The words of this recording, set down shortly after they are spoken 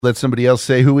Let somebody else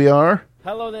say who we are.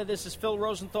 Hello there, this is Phil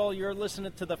Rosenthal. You're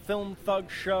listening to the Film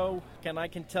Thug Show, and I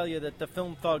can tell you that the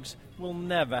Film Thugs will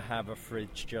never have a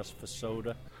fridge just for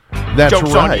soda. That's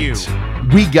Joke's right. on you.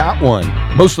 We got one.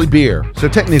 Mostly beer. So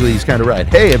technically he's kind of right.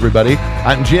 Hey, everybody.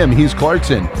 I'm Jim. He's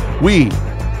Clarkson. We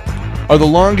are the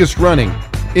longest running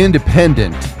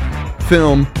independent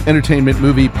film, entertainment,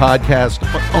 movie podcast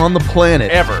on the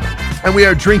planet. Ever. And we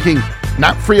are drinking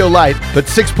not Frio Light, but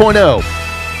 6.0.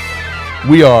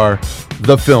 We are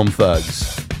the Film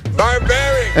Thugs.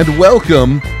 Barbaric. And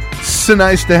welcome. So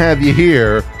nice to have you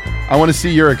here. I want to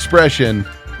see your expression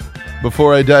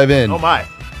before I dive in. Oh my.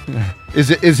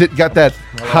 Is it got that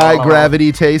high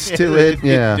gravity taste to it?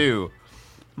 Yeah. do.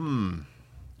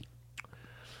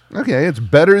 Okay, it's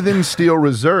better than Steel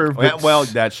Reserve. But Well,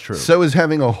 that's true. So is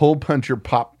having a hole puncher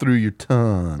pop through your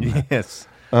tongue. Yes.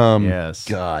 Yes.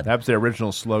 God. That was the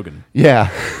original slogan.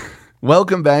 Yeah.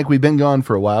 Welcome back. We've been gone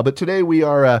for a while, but today we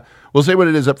are, we'll say what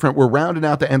it is up front. We're rounding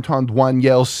out the Anton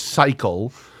Douaniel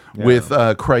cycle with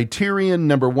Criterion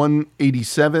number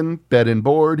 187, Bed and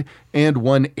Board, and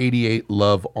 188,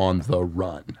 Love on the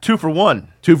Run. 2 for 1.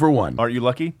 2 for 1. Aren't you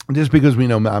lucky? Just because we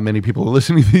know how many people are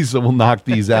listening to these, so we'll knock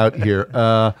these out here.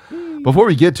 Before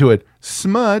we get to it, so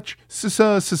much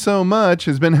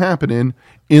has been happening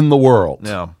in the world.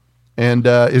 Yeah. And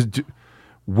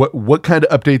what kind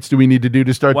of updates do we need to do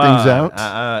to start things out?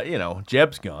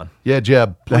 Jeb's gone. Yeah,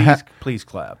 Jeb. Please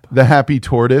clap. The happy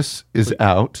tortoise is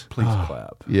out. Please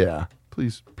clap. Yeah.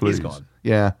 Please. He's gone.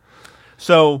 Yeah.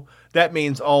 So that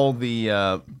means all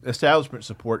the establishment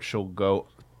support shall go,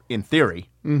 in theory,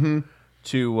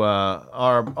 to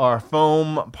our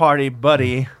foam party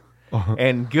buddy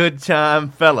and good time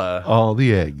fella. All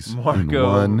the eggs in Marco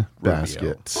one Rubio.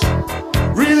 basket.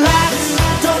 Relax,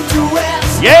 don't do it.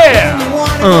 Yeah! When you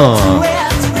wanna go to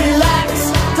it. Relax,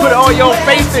 don't Put all do your it.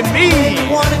 faith in me. When you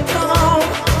wanna come.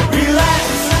 Relax,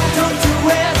 don't do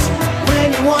it. When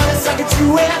you wanna suck it to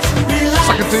it. Relax,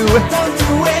 Suck it to it. don't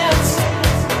do it.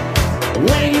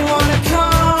 When you wanna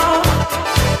come.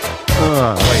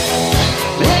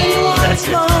 When you wanna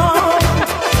come.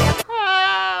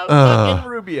 Fucking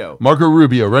Rubio. Marco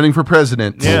Rubio running for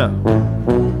president. Yeah.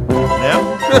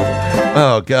 Yeah.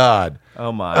 Oh, God.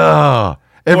 Oh my. Oh,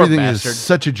 everything is bastard.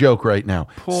 such a joke right now.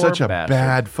 Poor Such a bastard.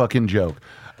 bad fucking joke.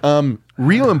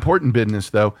 Real important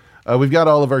business, though. We've got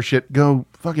all of our shit. Go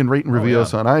fucking rate and review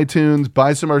us on iTunes.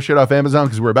 Buy some of our shit off Amazon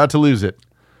because we're about to lose it.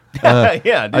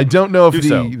 Yeah. I don't know if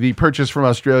so. the purchase from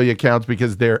Australia counts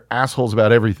because they're assholes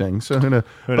about everything. So, but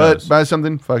knows? buy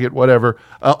something. Fuck it. Whatever.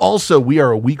 Also, we are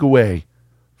a week away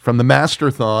from the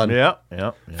Masterthon.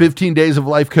 Yeah. 15 days of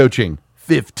life coaching.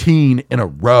 15 in a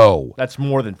row. That's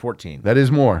more than 14. That is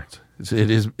more.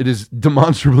 It is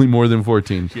demonstrably more than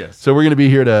 14. Yes. So we're going to be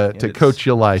here to It's coach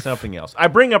your life. Something else. I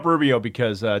bring up Rubio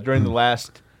because during the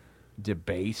last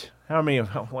debate,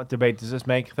 what debate does this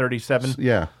make? 37?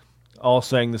 Yeah. All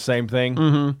saying the same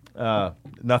thing.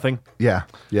 Nothing. Yeah.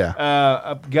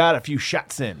 I've got a few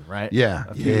shots in, right? Yeah.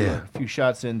 A few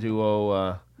shots into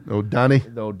Oh, Donnie.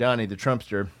 Donnie, the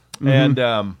Trumpster. And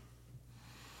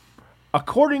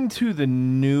according to the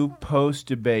new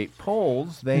post-debate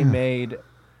polls, they made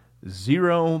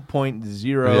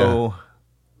 0.0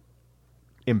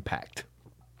 impact.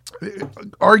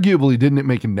 Arguably, didn't it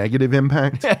make a negative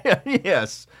impact?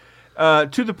 Yes.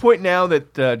 To the point now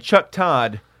that Chuck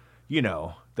Todd,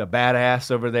 the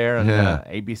badass over there on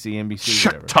ABC, NBC,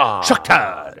 whatever. Chuck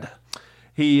Todd.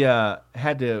 He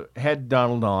had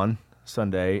Donald on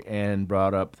Sunday and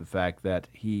brought up the fact that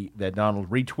Donald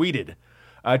retweeted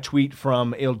a tweet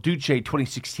from Il Duce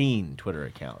 2016 Twitter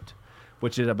account,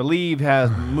 which is, I believe, has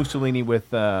Mussolini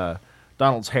with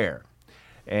Donald's hair,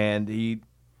 and he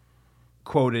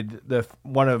quoted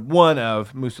one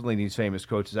of Mussolini's famous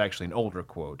quotes is actually an older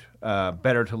quote: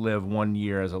 "Better to live 1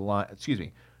 year as a lion,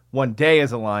 1 day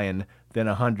as a lion than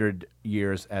 100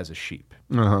 years as a sheep."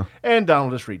 And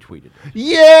Donald just retweeted.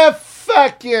 Yeah,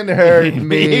 fucking heard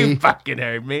me. You fucking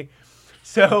heard me.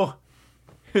 So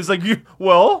it's like, you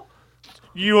want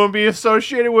to be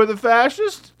associated with a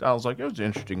fascist? Donald's like, it was an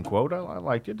interesting quote. I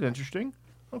liked it. Interesting.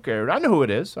 Okay, I know who it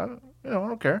is. I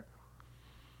don't care.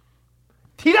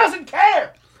 He doesn't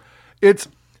care.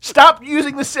 Stop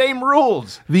using the same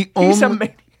rules. The He's a only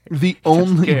maniac. the He doesn't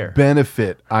only care.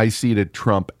 benefit I see to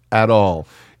Trump at all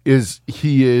is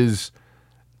he is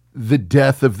the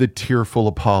death of the tearful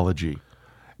apology.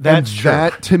 That's true.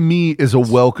 That to me is a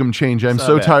welcome change. I'm not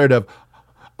so bad. tired of.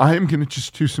 I am going to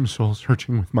just do some soul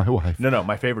searching with my wife. No.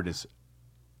 My favorite is,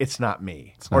 it's not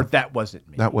me. Or that wasn't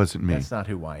me. That wasn't me. That's not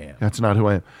who I am. That's not who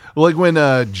I am. Like when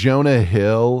Jonah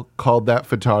Hill called that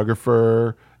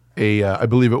photographer I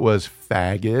believe it was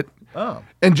faggot. Oh.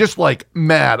 And just like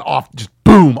mad off, just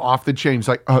boom, off the chain. It's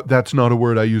like, oh, that's not a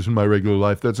word I use in my regular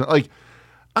life. That's not like,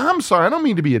 I'm sorry, I don't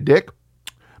mean to be a dick,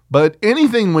 but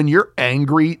anything when you're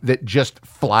angry that just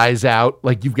flies out,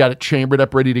 like you've got it chambered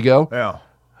up, ready to go. Yeah.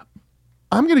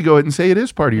 I'm going to go ahead and say it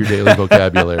is part of your daily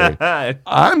vocabulary.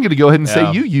 I'm going to go ahead and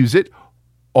say you use it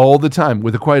all the time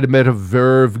with quite a bit of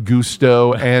verve,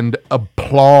 gusto, and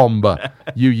aplomb.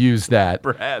 You use that.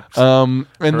 Perhaps.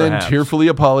 Then tearfully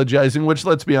apologizing, which,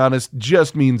 let's be honest,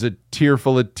 just means a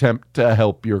tearful attempt to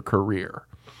help your career.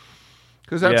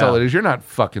 Because that's all it is. You're not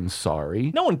fucking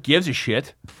sorry. No one gives a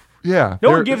shit. Yeah.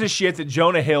 No one gives a shit that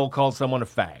Jonah Hill called someone a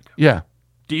fag. Yeah.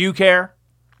 Do you care?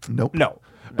 Nope. No.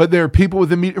 But there are people with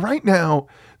the media. Right now,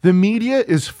 the media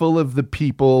is full of the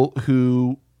people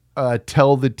who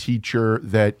tell the teacher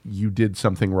that you did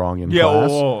something wrong in class.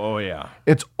 Oh, yeah.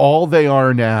 It's all they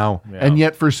are now. Yeah. And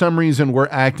yet, for some reason, we're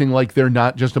acting like they're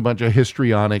not just a bunch of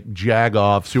histrionic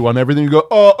jagoffs who want everything to go,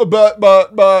 oh,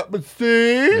 but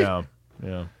see? Yeah.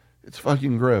 It's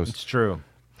fucking gross. It's true.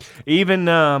 Even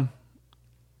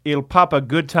Il Papa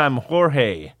Good Time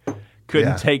Jorge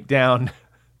couldn't take down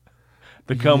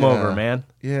the come over, man.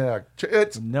 Yeah.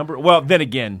 It's Well, then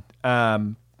again,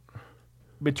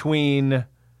 between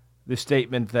the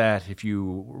statement that if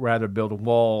you rather build a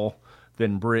wall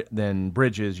than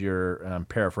bridges, you're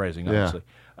paraphrasing, obviously.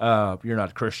 You're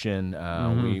not Christian.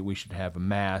 We should have a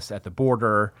mass at the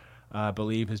border. I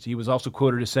believe he was also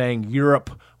quoted as saying, Europe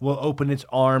will open its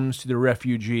arms to the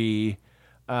refugee.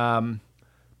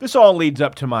 This all leads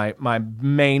up to my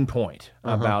main point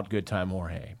about Good Time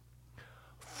Jorge.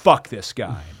 Fuck this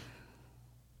guy.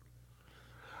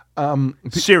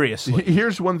 Seriously.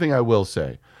 Here's one thing I will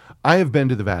say. I have been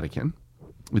to the Vatican.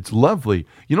 It's lovely.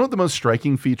 You know what the most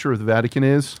striking feature of the Vatican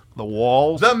is? The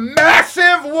walls? The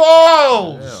massive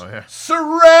walls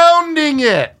surrounding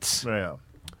it.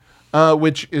 Yeah.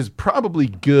 Which is probably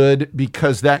good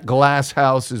because that glass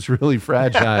house is really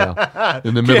fragile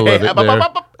in the middle of it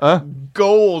there.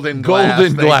 Golden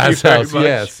glass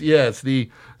house. Yes. The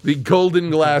golden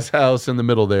glass house in the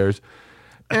middle there's.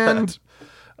 And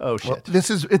oh shit.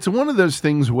 It's one of those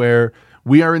things where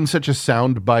we are in such a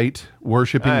soundbite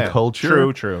worshiping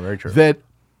culture. True, very true. That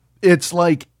it's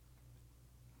like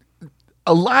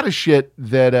a lot of shit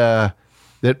that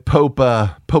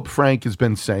Pope Frank has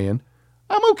been saying.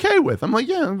 I'm okay with. I'm like,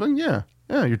 yeah,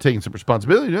 you're taking some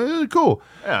responsibility. Cool.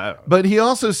 Yeah. But he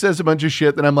also says a bunch of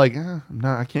shit that I'm like, no,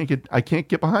 I can't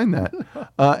get behind that.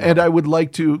 And I would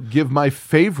like to give my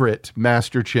favorite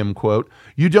Master Chim quote.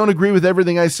 You don't agree with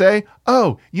everything I say?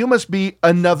 Oh, you must be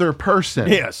another person.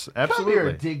 Yes, absolutely. Come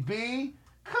here, Digby.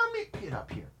 Come here. Get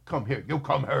up here. Come here. You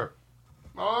come here.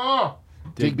 Oh.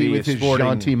 Digby with his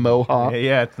jaunty mohawk.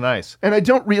 Yeah, it's nice. And I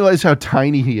don't realize how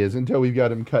tiny he is until we've got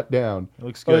him cut down. It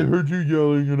looks good. I heard you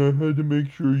yelling, and I had to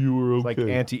make sure you were okay. It's like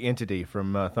Anti-Entity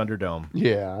from Thunderdome.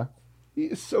 Yeah. He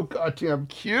is so goddamn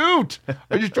cute.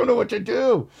 I just don't know what to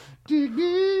do.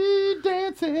 Digby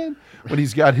dancing. When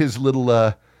he's got his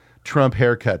little Trump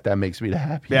haircut, that makes me the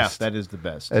happiest. Yeah, that is the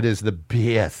best. That is the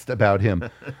best about him.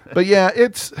 But yeah,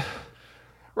 it's...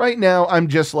 Right now, I'm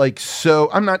just like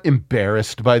I'm not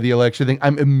embarrassed by the election thing.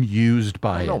 I'm amused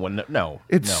by it. No.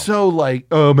 It's so like,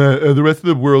 oh man, the rest of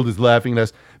the world is laughing at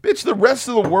us. Bitch, the rest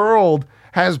of the world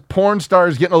has porn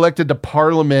stars getting elected to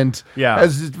parliament. Yeah.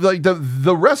 As like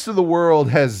the rest of the world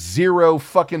has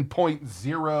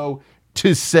 0.0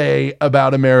 to say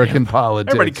about American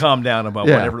politics. Everybody calm down about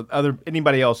whatever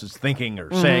anybody else is thinking or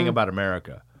saying about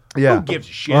America. Yeah. Who gives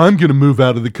a shit? I'm going to move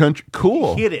out of the country.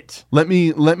 Cool. Hit it. Let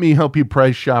me help you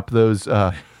price shop those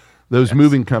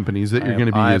moving companies that you're going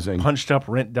to be using.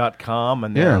 PunchedUpRent.com,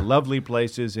 and there are lovely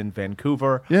places in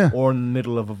Vancouver or in the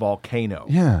middle of a volcano.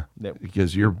 Yeah.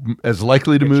 Because you're as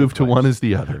likely to move to one as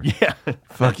the other. Yeah.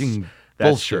 Fucking that's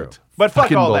bullshit. True. But fuck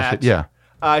fucking all bullshit. that. Yeah.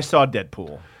 I saw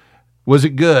Deadpool. Was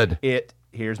it good?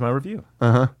 Here's my review.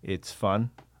 It's fun,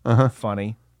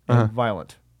 funny, and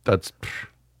violent. That's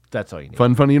all you need.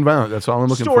 Fun, funny, and violent. That's all I'm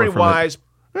looking for. Story-wise,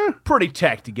 pretty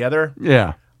tacked together.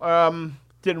 Yeah.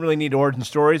 Didn't really need origin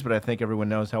stories, but I think everyone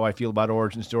knows how I feel about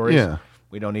origin stories. Yeah.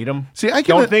 We don't need them. See, I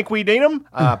don't think we need them.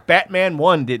 Batman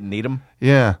 1 didn't need them.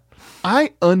 Yeah.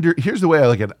 Here's the way I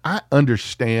look at it. I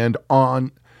understand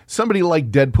on somebody like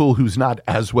Deadpool who's not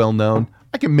as well known.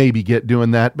 I can maybe get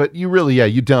doing that, but you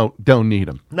don't need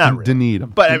them. Not really. Need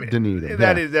them. But I mean, them.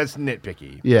 That's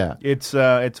nitpicky. Yeah. It's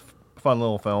a fun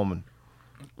little film and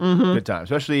good time,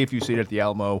 especially if you see it at the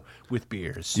Alamo with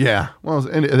beers. Yeah, well,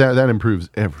 and that improves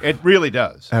everything. It really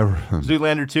does. Everything.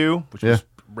 Zoolander 2, which was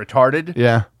retarded.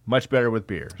 Yeah, much better with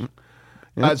beers.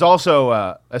 It's also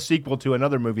a sequel to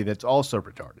another movie that's also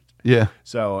retarded. Yeah,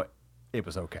 so it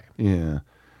was okay. Yeah.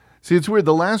 See, it's weird.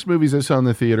 The last movies I saw in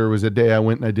the theater was a day I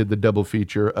went and I did the double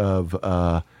feature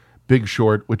of Big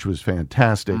Short, which was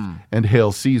fantastic, and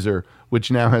Hail Caesar, which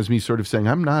now has me sort of saying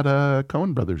I'm not a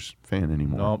Coen Brothers fan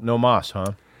anymore. No Moss,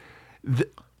 huh?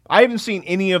 I haven't seen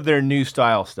any of their new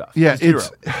style stuff. Yeah,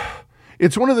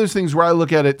 it's one of those things where I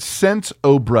look at it since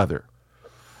Oh Brother.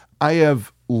 I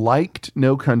have liked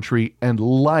No Country and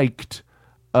liked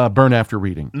Burn After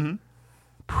Reading. Mm-hmm.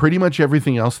 Pretty much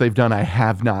everything else they've done I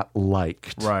have not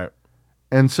liked. Right.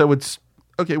 And so it's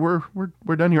okay, we're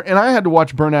done here. And I had to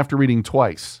watch Burn After Reading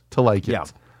twice to like it. Yeah.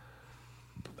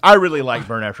 I really like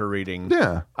Burn After Reading.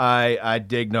 Yeah. I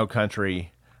dig No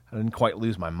Country. I didn't quite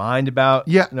lose my mind about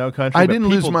No Country. I didn't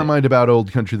lose my mind about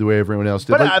Old Country the way everyone else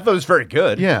did. But I thought it was very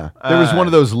good. Yeah. There was one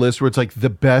of those lists where it's like the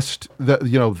best,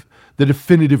 the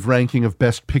definitive ranking of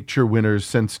best picture winners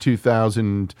since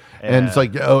 2000. And it's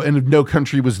like, and No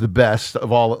Country was the best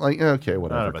of all. Like, okay,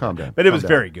 whatever. Calm down. But it was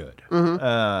very good. Mm-hmm.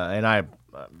 And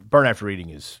Burn After Reading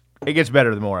it gets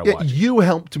better the more I watch. You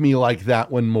helped me like that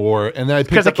one more, and then I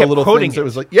picked up the little things that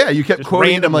was like, you kept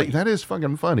quoting it. I'm like, that is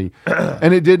fucking funny.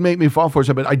 And it did make me fall for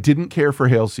it, but I didn't care for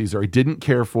Hail Caesar. I didn't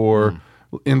care for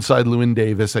Inside Llewyn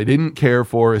Davis. I didn't care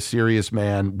for A Serious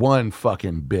Man one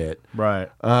fucking bit. Right.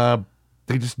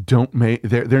 They just don't make,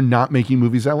 they're not making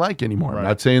movies I like anymore. Right. I'm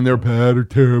not saying they're bad or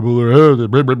terrible or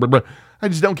blah, blah, blah, blah. I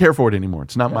just don't care for it anymore.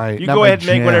 It's not my You go ahead and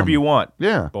make whatever you want.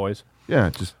 Yeah. Boys. Yeah,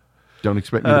 just don't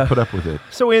expect me to put up with it.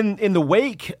 So in the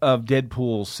wake of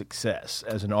Deadpool's success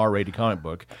as an R-rated comic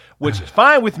book, which is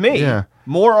fine with me,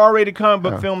 more R-rated comic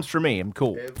book films for me. I'm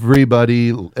cool.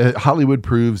 Everybody, Hollywood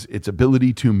proves its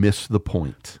ability to miss the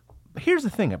point. Here's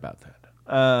the thing about that.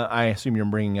 I assume you're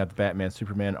bringing out the Batman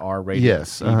Superman R-rated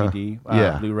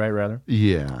DVD, Blu-ray rather.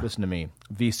 Yeah. Listen to me.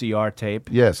 VCR tape.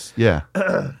 Yes, yeah.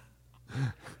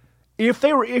 If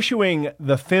they were issuing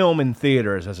the film in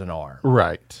theaters as an R.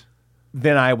 Right.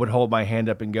 Then I would hold my hand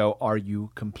up and go, are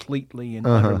you completely and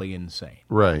utterly insane?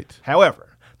 Right.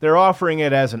 However, they're offering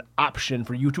it as an option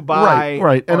for you to buy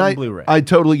on Blu-ray. I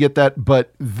totally get that,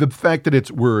 but the fact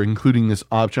that we're including this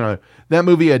option, that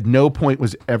movie at no point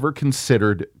was ever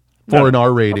considered for an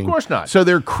R rating. Of course not. So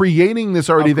they're creating this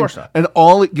already thing, and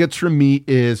all it gets from me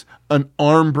is an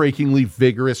arm-breakingly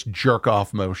vigorous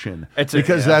jerk-off motion.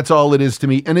 That's all it is to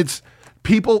me. And it's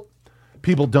people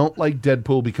don't like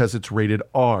Deadpool because it's rated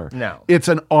R. No. It's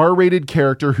an R-rated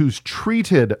character who's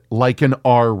treated like an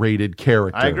R-rated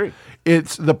character. I agree.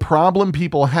 It's the problem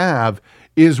people have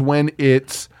is when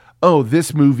it's,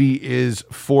 this movie is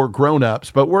for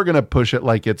grown-ups, but we're going to push it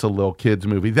like it's a little kid's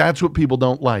movie. That's what people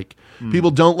don't like.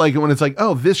 People don't like it when it's like,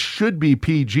 this should be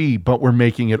PG, but we're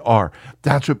making it R.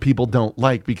 That's what people don't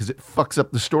like because it fucks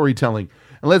up the storytelling.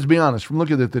 And let's be honest, from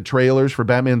looking at the trailers for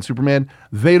Batman and Superman,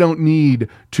 they don't need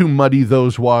to muddy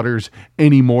those waters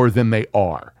any more than they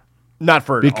are. Not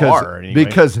for R, anyway.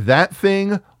 Because that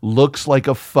thing looks like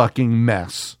a fucking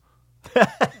mess.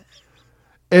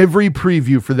 Every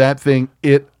preview for that thing,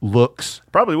 it looks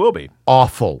probably will be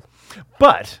awful.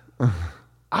 But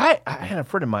I had a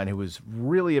friend of mine who was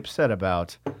really upset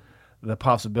about the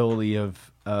possibility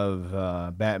of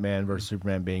Batman versus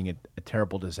Superman being a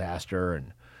terrible disaster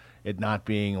and it not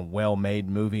being a well-made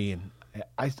movie. And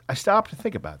I stopped to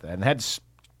think about that and had to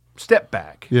step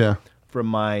back from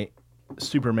my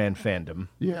Superman fandom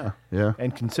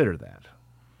and consider that.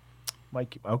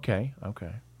 Like, okay.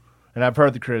 And I've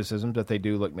heard the criticisms that they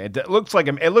do look. It looks like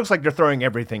they're throwing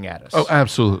everything at us. Oh,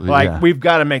 absolutely! We've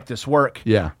got to make this work.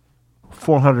 Yeah,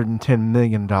 $410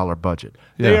 million budget.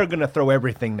 Yeah. They are going to throw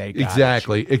everything they got.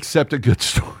 Exactly, except a good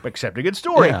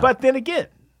story. Yeah. But then again,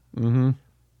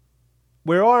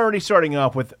 we're already starting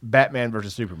off with Batman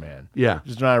versus Superman. Yeah,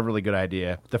 which is not a really good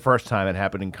idea. The first time it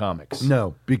happened in comics.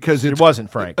 No, because it wasn't,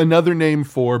 Frank. Another name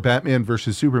for Batman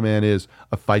versus Superman is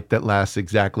a fight that lasts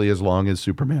exactly as long as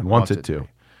Superman wants it to.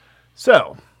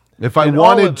 So, if I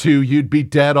wanted to, you'd be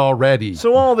dead already.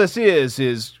 So all this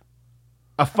is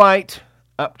a fight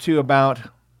up to about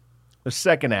the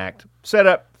second act. Set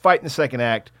up, fight in the second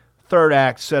act. Third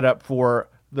act set up for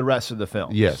the rest of the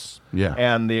film. Yes, yeah.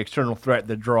 And the external threat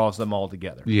that draws them all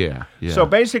together. Yeah. So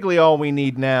basically all we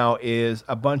need now is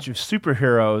a bunch of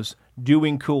superheroes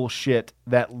doing cool shit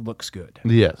that looks good.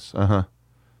 Yes,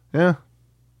 yeah.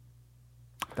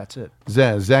 That's it.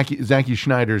 Zacky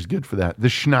Schneider is good for that. The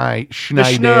Schneider.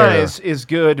 Is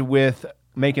good with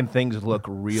making things look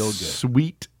real good.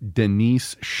 Sweet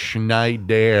Denise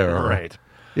Schneider. Right.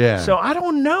 Yeah. So I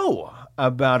don't know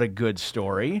about a good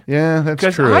story. Yeah, that's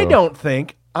true. Because I don't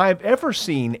think I've ever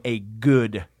seen a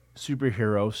good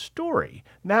superhero story,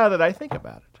 now that I think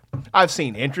about it. I've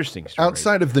seen interesting stories.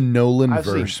 Outside of the Nolan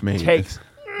verse, maybe. Takes.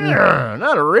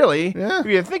 Not really. Yeah. If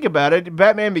you think about it,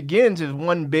 Batman Begins is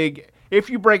one big. If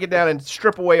you break it down and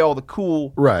strip away all the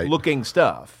cool looking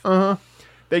stuff,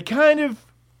 they kind of.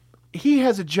 He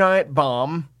has a giant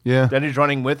bomb that he's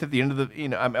running with at the end of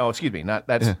the.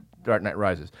 That's Dark Knight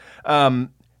Rises.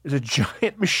 There's a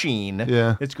giant machine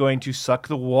that's going to suck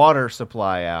the water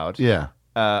supply out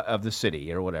of the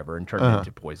city or whatever and turn it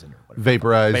into poison or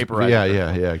whatever. Vaporize.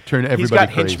 Yeah. Turn everybody He's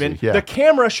got crazy. henchmen. Yeah. The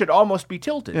camera should almost be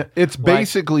tilted. Yeah. It's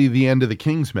basically the end of the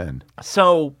Kingsmen.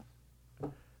 So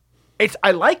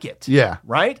I like it. Yeah.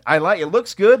 Right? I like it.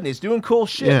 Looks good and he's doing cool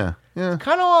shit. Yeah. It's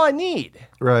kind of all I need.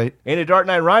 Right. And in Dark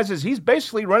Knight Rises, he's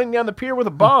basically running down the pier with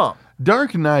a bomb.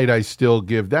 Dark Knight, I still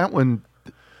give that one.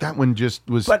 That one just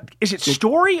was. But is it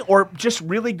story or just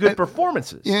really good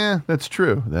performances? Yeah, that's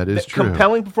true. That is true.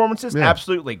 Compelling performances? Yeah.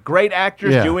 Absolutely. Great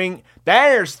actors doing.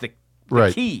 There's the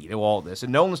key to all this.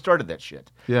 And Nolan started that shit.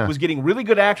 Yeah. Was getting really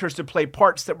good actors to play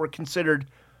parts that were considered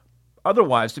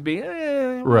otherwise to be,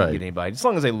 right. Get anybody, as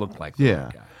long as they look like the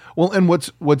Yeah. guy. Well, and what's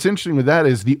interesting with that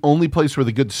is the only place where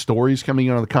the good story's coming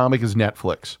in on the comic is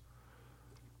Netflix.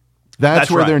 That's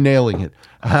where they're nailing it.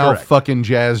 How fucking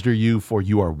jazzed are you for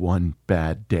You Are One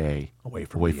Bad Day Away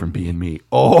from being me.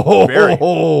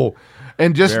 Oh,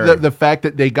 and just the fact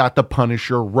that they got the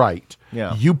Punisher right.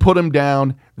 Yeah. You put them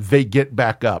down, they get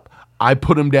back up. I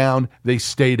put them down, they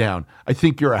stay down. I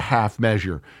think you're a half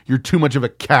measure. You're too much of a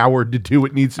coward to do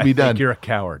what needs to be done. I think you're a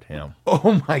coward,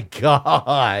 Oh, my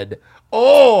God.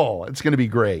 Oh, it's going to be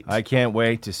great. I can't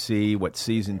wait to see what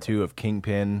season 2 of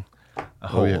Kingpin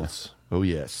holds. Oh,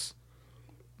 yes.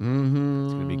 Mm-hmm.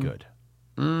 It's going to be good.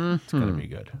 Mm-hmm. It's going to be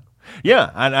good.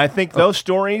 Yeah, and I think those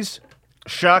stories,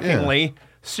 shockingly,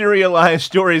 serialized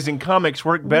stories in comics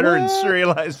work better in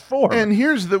serialized form. And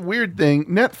here's the weird thing.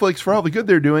 Netflix, for all the good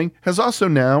they're doing, has also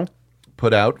now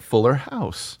put out Fuller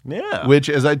House. Yeah. Which,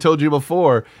 as I told you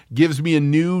before, gives me a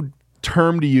new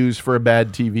term to use for a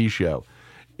bad TV show.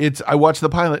 I watched the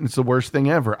pilot, and it's the worst thing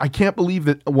ever. I can't believe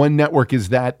that one network is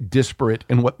that disparate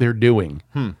in what they're doing.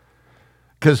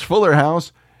 Because Fuller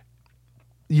House...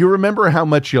 You remember how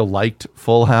much you liked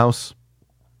Full House?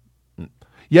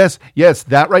 Yes,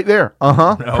 that right there.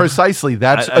 No. Precisely.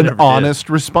 That's an honest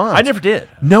response. I never did.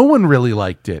 No one really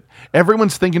liked it.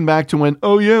 Everyone's thinking back to when,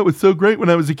 it was so great when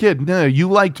I was a kid. No, you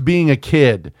liked being a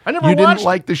kid. I never You watched didn't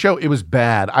like the show. It was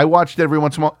bad. I watched it every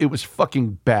once in a while. It was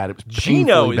fucking bad. It was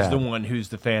Gino is bad. the one who's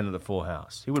the fan of the Full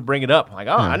House. He would bring it up. Like,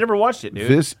 I never watched it, dude.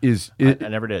 This is... I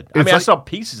never did. I mean, I saw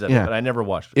pieces of it, but I never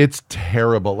watched it. It's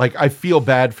terrible. Like, I feel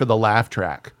bad for the laugh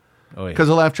track. Oh, yeah. Because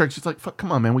the laugh track's just like, fuck,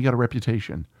 come on, man, we got a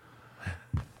reputation.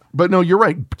 But no, you're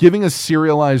right. Giving a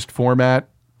serialized format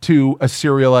to a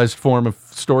serialized form of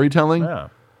storytelling,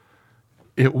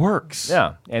 it works.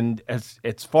 Yeah, and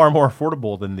it's far more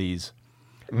affordable than these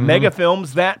mega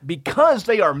films that, because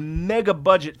they are mega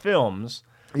budget films,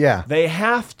 they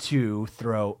have to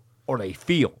throw, or they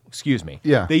feel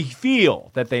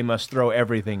that they must throw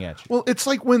everything at you. Well, it's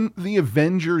like when the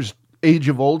Avengers Age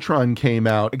of Ultron came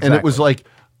out, and it was like,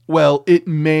 well, it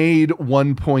made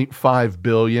 $1.5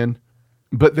 billion,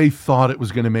 but they thought it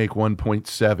was going to make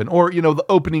 1.7. Or, the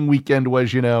opening weekend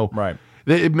was,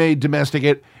 it made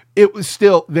domestic. It was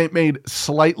still, they made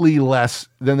slightly less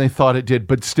than they thought it did,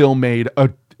 but still made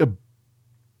a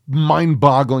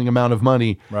mind-boggling amount of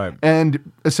money. Right.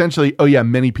 And essentially,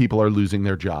 many people are losing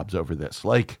their jobs over this.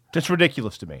 Like, that's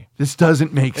ridiculous to me. This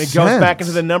doesn't make sense. It goes back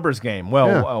into the numbers game.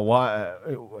 Well, why,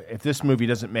 if this movie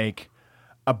doesn't make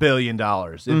 $1 billion,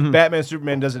 if Batman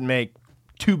Superman doesn't make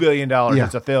 $2 billion,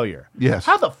 it's a failure. Yes.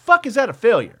 How the fuck is that a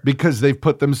failure? Because they've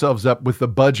put themselves up with the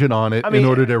budget on it in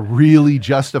order to really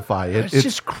justify it. It's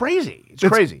just crazy. It's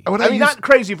crazy. Not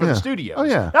crazy for the studios. Oh,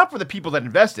 yeah. Not for the people that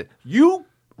invested. You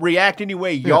react any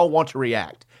way y'all want to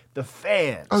react. The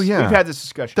fans. Oh, yeah. We've had this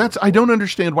discussion. I don't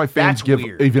understand why fans give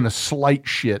weird. even a slight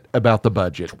shit about the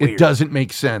budget. It doesn't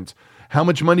make sense. How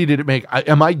much money did it make?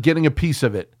 Am I getting a piece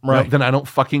of it? Right. No, then I don't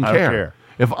fucking care. I don't care.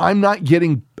 If I'm not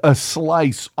getting a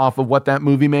slice off of what that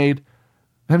movie made,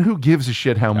 then who gives a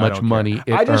shit how much money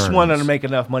it I just earns? want to make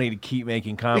enough money to keep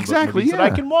making comic book Exactly, movies that I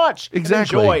can watch and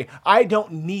enjoy. I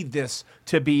don't need this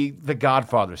to be the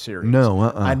Godfather series.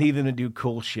 No, I need them to do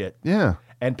cool shit. Yeah.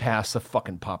 And pass the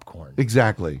fucking popcorn.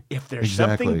 Exactly. If there's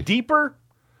something deeper,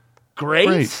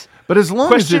 great. But as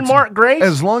long as it's great.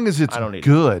 As long as it's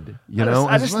good,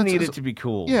 I just need it to be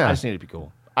cool. Yeah. I just need it to be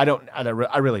cool.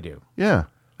 I really do. Yeah.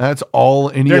 That's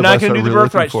all any They're of not us going are to do the really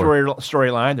Birthright looking for.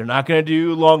 storyline. They're not going to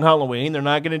do Long Halloween. They're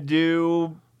not going to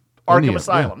do Arkham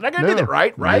Asylum. They're not going to do that,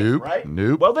 right? Nope. Right?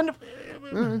 Nope. Well,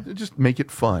 then... Just make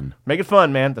it fun. Make it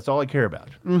fun, man. That's all I care about.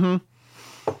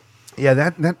 Mm-hmm. Yeah,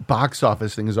 that box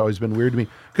office thing has always been weird to me.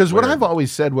 Because what I've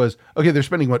always said was, okay, they're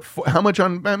spending how much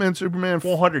on Batman, Superman?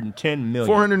 410 million.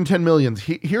 410 million.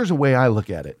 Here's a way I look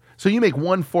at it. So you make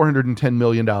one $410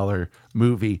 million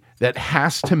movie that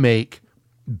has to make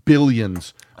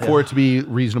billions for it to be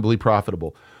reasonably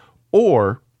profitable.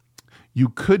 Or you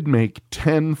could make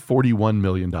 10 $41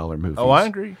 million movies. Oh, I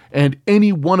agree. And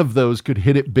any one of those could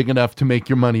hit it big enough to make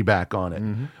your money back on it.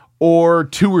 Mm-hmm. Or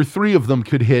 2 or 3 of them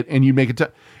could hit and you make it.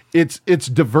 It's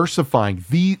diversifying.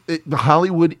 The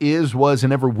Hollywood was,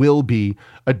 and ever will be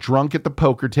a drunk at the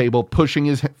poker table, pushing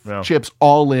his chips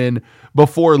all in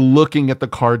before looking at the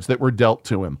cards that were dealt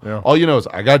to him. Yeah. All you know is,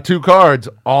 I got 2 cards,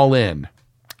 all in.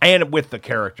 And with the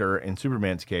character, in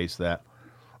Superman's case, that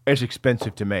it's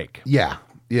expensive to make. Yeah.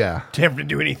 To have to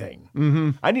do anything.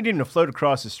 Mm-hmm. I need him to float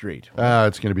across the street.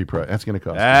 It's going to be that's going to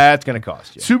cost. That's going to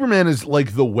cost you. Superman is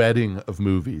like the wedding of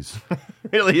movies.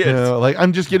 Really is. Like,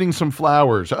 I'm just getting some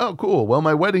flowers. Oh, cool. Well,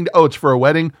 my wedding. Oh, it's for a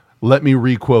wedding. Let me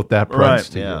requote that price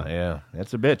to you. Yeah.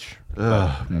 That's a bitch.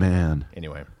 Oh, man.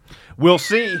 Anyway, we'll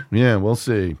see. Yeah, we'll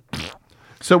see.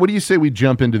 So, what do you say we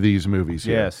jump into these movies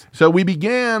here? Yes. So, we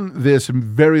began this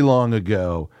very long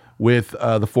ago with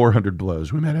the 400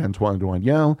 Blows. We met Antoine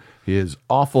Doinel, his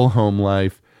awful home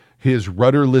life, his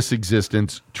rudderless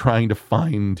existence, trying to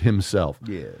find himself.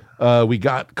 Yeah. We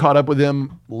got caught up with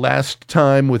him last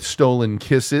time with Stolen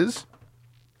Kisses,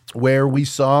 where we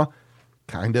saw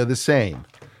kind of the same.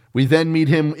 We then meet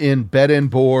him in Bed and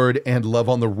Board and Love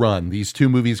on the Run. These 2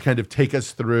 movies kind of take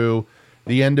us through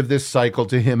the end of this cycle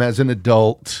to him as an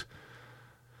adult.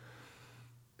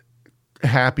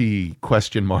 Happy ?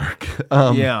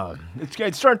 Yeah.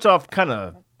 It starts off kind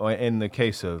of, in the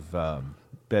case of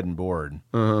Bed and Board,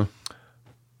 it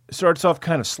starts off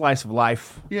kind of slice of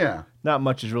life. Yeah. Not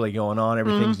much is really going on.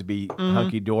 Everything's to be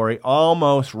hunky-dory.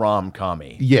 Almost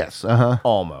rom-commy. Yes.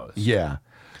 Almost. Yeah.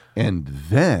 And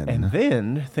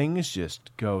then things just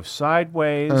go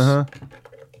sideways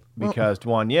because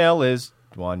Doinel is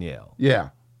Doinel. Yeah.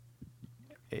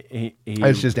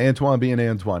 It's just Antoine being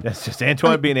Antoine. That's just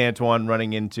Antoine being Antoine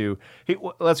running into...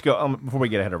 let's go, before we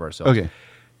get ahead of ourselves. Okay.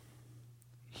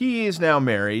 He is now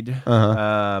married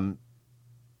to,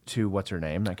 what's her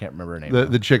name? I can't remember her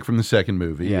name. The chick from the second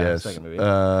movie, yes. The second movie.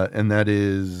 And that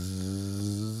is...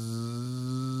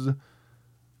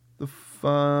 What's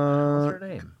her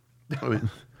name?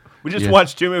 We just Yeah.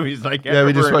 watched 2 movies. Like, yeah,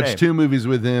 we just watched 2 movies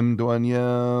with him.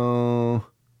 Doinel.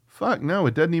 Fuck, no,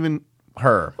 it doesn't even...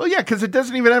 Her. Well, yeah, because it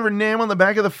doesn't even have her name on the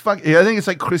back of the fuck... Yeah, I think it's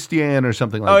like Christiane or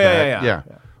something like that. Yeah.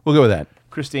 We'll go with that.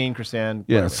 Christine. Yeah,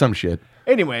 whatever. some shit.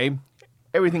 Anyway,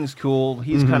 everything's cool.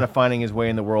 He's kind of finding his way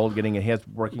in the world, he's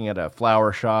working at a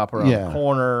flower shop around the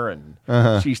corner, and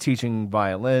she's teaching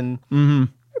violin.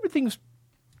 Mm-hmm. Everything's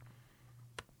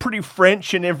pretty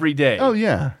French and everyday. Oh,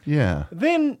 yeah.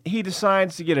 Then he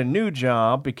decides to get a new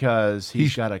job because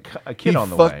he's got a kid on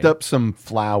the way. way. He fucked up some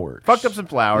flowers.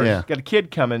 Yeah. Got a kid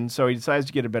coming, so he decides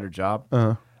to get a better job.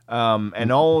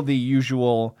 And all the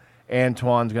usual...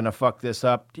 Antoine's going to fuck this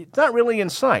up. It's not really in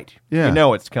sight. Yeah. You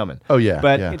know it's coming. Oh, yeah.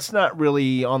 But it's not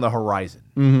really on the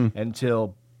horizon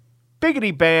until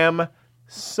biggity bam,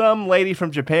 some lady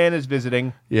from Japan is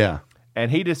visiting. Yeah.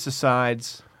 And he just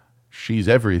decides... She's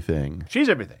everything. She's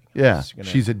everything. Yeah.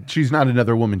 She's not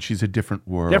another woman. She's a different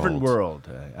world.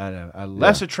 A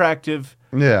less attractive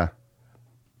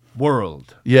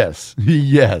world. Yes.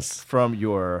 Yes. From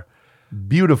your...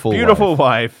 Beautiful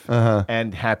wife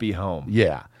and happy home.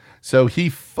 Yeah. So he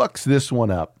fucks this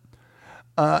one up.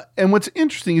 And what's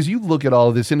interesting is you look at all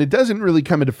of this, and it doesn't really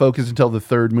come into focus until the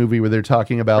 3rd movie where they're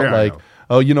talking about I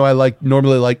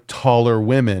normally like taller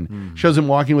women. Shows him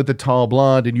walking with the tall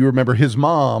blonde, and you remember his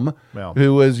mom,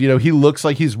 who was, he looks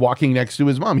like he's walking next to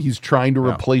his mom. He's trying to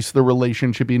replace the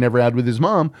relationship he never had with his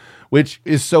mom, which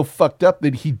is so fucked up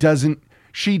that he doesn't.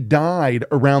 She died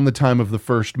around the time of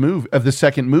the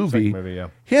second movie.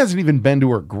 He hasn't even been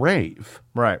to her grave.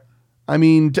 Right. I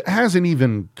mean, hasn't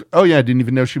even. Oh yeah, I didn't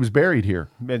even know she was buried here.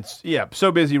 It's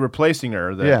so busy replacing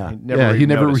her that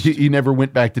he never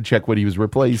went back to check what he was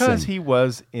replacing because he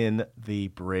was in the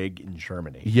brig in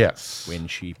Germany. Yes, when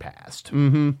she passed.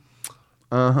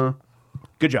 Mm-hmm.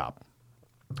 Good job.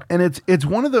 And it's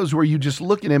one of those where you just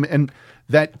look at him and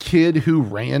that kid who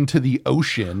ran to the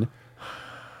ocean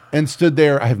and stood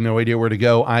there. I have no idea where to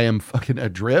go. I am fucking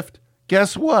adrift.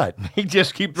 Guess what? He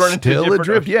just keeps running Still to different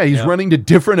adrift. oceans. Yeah, he's running to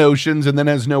different oceans and then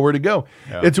has nowhere to go.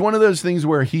 Yeah. It's one of those things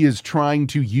where he is trying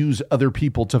to use other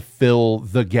people to fill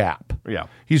the gap. Yeah.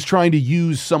 He's trying to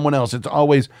use someone else. It's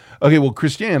always, okay, well,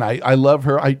 Christiane, I love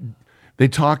her. They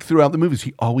talk throughout the movies.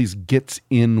 He always gets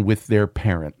in with their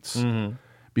parents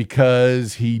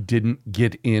because he didn't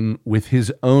get in with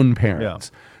his own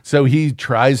parents. So he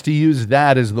tries to use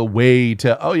that as the way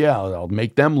to, oh yeah, I'll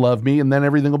make them love me and then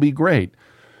everything will be great.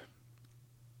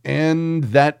 And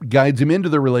that guides him into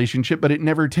the relationship, but it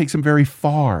never takes him very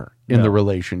far in the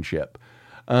relationship.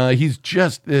 He's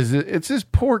just, it's this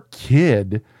poor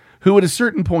kid who at a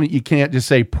certain point you can't just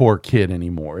say poor kid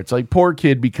anymore. It's like poor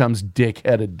kid becomes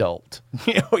dickhead adult.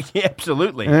 Yeah,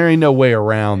 absolutely. And there ain't no way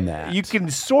around that. You can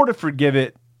sort of forgive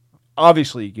it.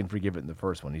 Obviously, you can forgive it in the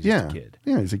first one. He's just a kid.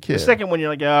 Yeah, he's a kid. The second one, you're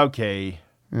like, okay,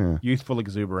 youthful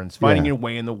exuberance, finding your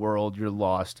way in the world, you're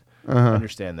lost. I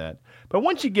understand that. But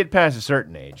once you get past a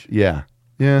certain age,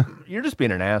 you're just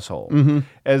being an asshole.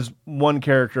 As one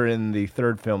character in the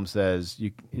third film says,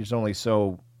 there's only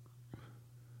so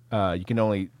you can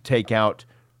only take out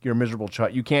your miserable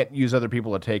child. You can't use other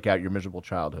people to take out your miserable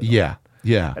childhood. Yeah.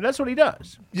 And that's what he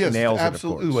does. Yes, he nails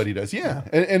absolutely it, of course. what he does. Yeah.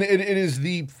 And it is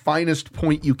the finest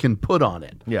point you can put on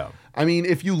it. Yeah. I mean,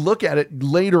 if you look at it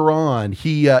later on,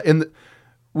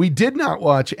 we did not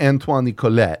watch Antoine and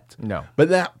Colette. No. But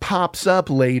that pops up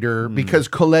later because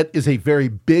Colette is a very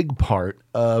big part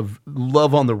of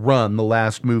Love on the Run, the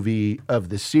last movie of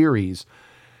the series.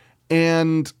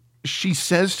 And she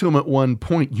says to him at one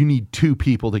point, you need two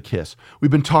people to kiss.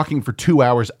 We've been talking for 2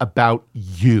 hours about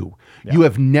you. Yeah. You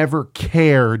have never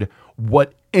cared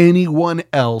what anyone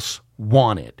else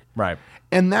wanted. Right.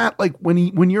 And that, like,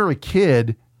 when you're a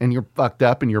kid and you're fucked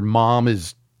up and your mom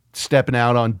is stepping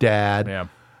out on dad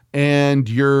and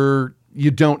you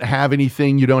don't have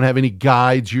anything, you don't have any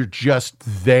guides, you're just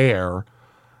there.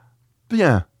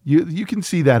 Yeah, you can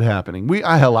see that happening.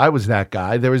 I was that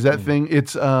guy. There was that thing.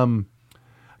 It's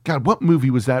God, what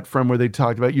movie was that from where they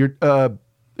talked about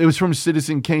it was from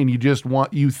Citizen Kane.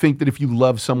 You think that if you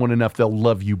love someone enough, they'll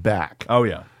love you back. Oh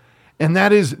yeah. And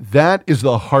that is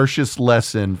the harshest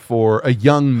lesson for a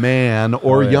young man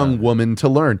or a young woman to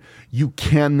learn. You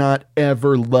cannot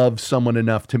ever love someone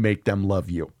enough to make them love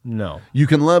you. No. You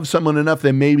can love someone enough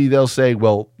that maybe they'll say,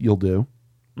 well, you'll do.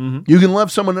 You can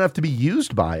love someone enough to be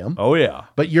used by them. Oh yeah.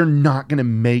 But you're not going to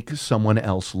make someone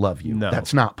else love you. No.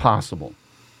 That's not possible.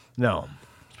 No.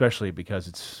 Especially because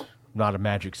it's not a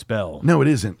magic spell. No, it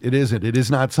isn't. It isn't. It is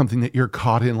not something that you're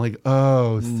caught in like,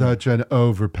 oh, such an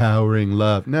overpowering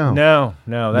love. No.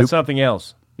 No. That's something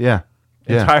else. Yeah.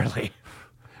 Entirely.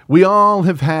 We all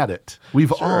have had it.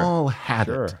 We've all had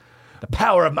it. The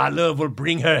power of my love will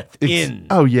bring her in.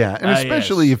 Oh, yeah. And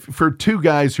especially if for two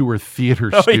guys who were theater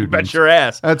students. You bet your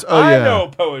ass. I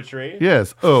know poetry.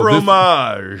 Yes.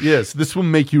 Fromage. This will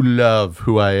make you love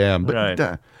who I am.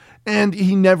 But, and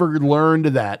he never learned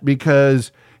that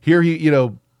because here if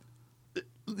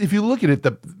you look at it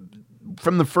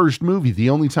from the first movie,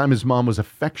 the only time his mom was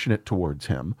affectionate towards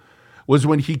him was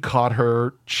when he caught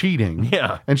her cheating.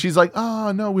 Yeah. And she's like,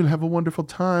 oh, no, we'll have a wonderful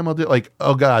time. I'll do it. Like,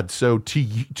 oh, God. So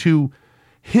to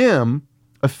him,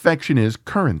 affection is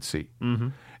currency.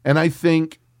 And I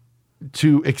think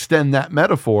to extend that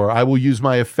metaphor, I will use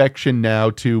my affection now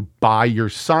to buy your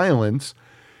silence.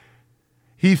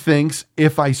 He thinks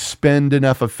if I spend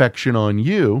enough affection on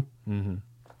you,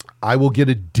 I will get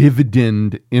a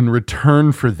dividend in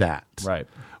return for that. Right.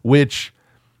 Which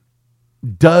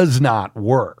does not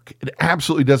work. It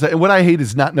absolutely does not. And what I hate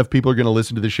is not enough people are going to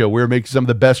listen to the show. We're making some of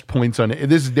the best points on it.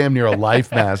 This is damn near a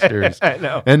Life Masters. I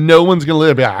know. And no one's going to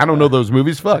live. I don't know those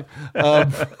movies. Fuck.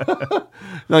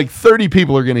 Like 30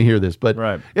 people are going to hear this. But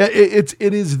that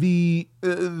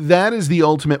is the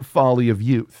ultimate folly of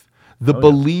youth. The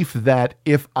belief that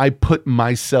if I put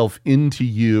myself into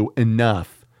you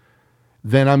enough,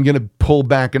 then I'm going to pull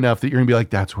back enough that you're going to be like,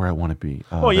 that's where I want to be.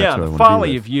 The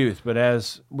folly of youth. But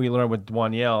as we learned with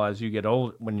Danielle, as you get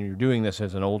old, when you're doing this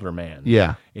as an older man,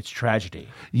 it's tragedy.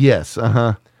 Yes,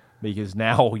 Because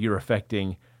now you're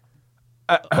affecting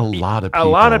a lot of people. A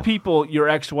lot of people, your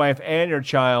ex-wife and your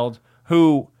child,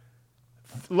 who,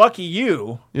 lucky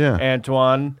you,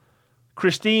 Antoine,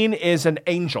 Christine is an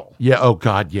angel. Yeah. Oh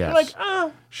God. Yes. You're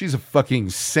like, she's a fucking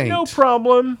saint. No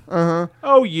problem.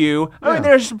 Oh, you. I mean,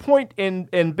 there's a point in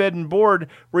Bed and Board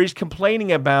where he's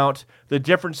complaining about the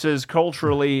differences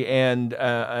culturally and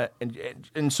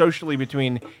socially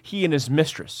between he and his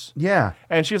mistress. Yeah.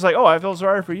 And she's like, oh, I feel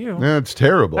sorry for you. That's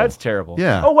terrible. That's terrible.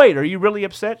 Yeah. Oh, wait, are you really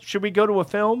upset? Should we go to a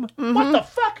film? What the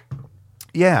fuck?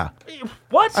 Yeah.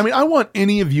 What? I mean, I want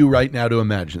any of you right now to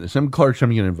imagine this. Clark, I'm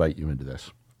going to invite you into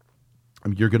this.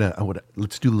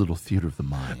 Let's do a little theater of the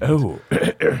mind. Oh.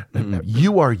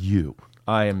 You are you.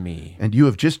 I am me. And you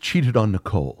have just cheated on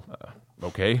Nicole.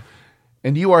 Okay.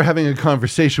 And you are having a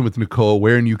conversation with Nicole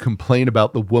wherein you complain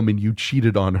about the woman you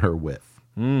cheated on her with.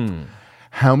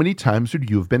 How many times would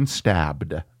you have been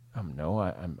stabbed? No,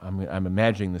 I'm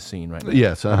imagining the scene right now.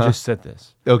 Yes, I just said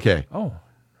this. Okay. Oh,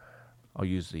 I'll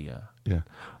use the. Yeah.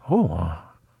 Oh,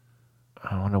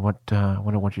 I wonder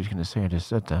what she's going to say. I just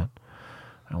said that.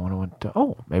 I wonder what.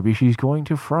 Oh, maybe she's going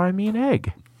to fry me an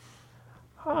egg.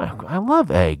 I love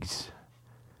eggs.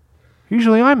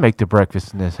 Usually I make the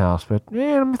breakfast in this house, but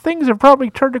things have probably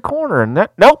turned a corner. And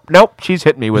that nope, she's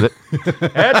hitting me with it.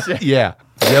 That's it. Yeah.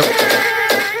 Yep.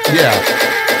 Yeah.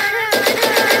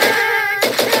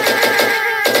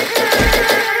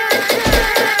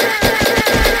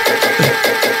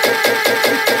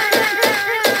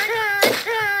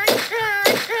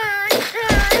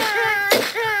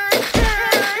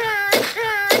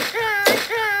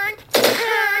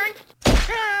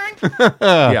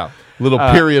 Yeah. Little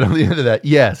period on the end of that.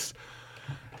 Yes.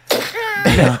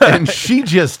 And she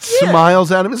just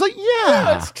smiles at him. It's like,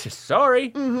 yeah. Sorry.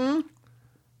 Mm-hmm.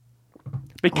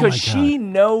 Because she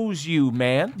knows you,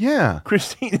 man. Yeah.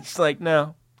 Christine's like,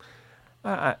 no.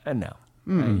 No.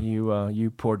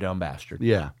 You poor dumb bastard.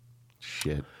 Yeah.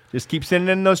 Shit. Just keep sending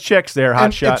in those checks there,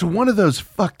 hotshot. It's one of those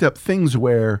fucked up things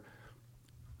where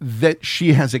that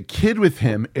she has a kid with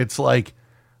him. It's like,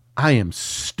 I am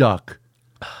stuck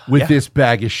with this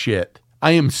bag of shit.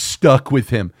 I am stuck with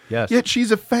him. Yes. Yet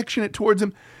she's affectionate towards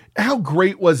him. How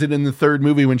great was it in the third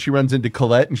movie when she runs into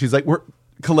Colette and she's like,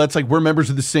 Colette's like, we're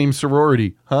members of the same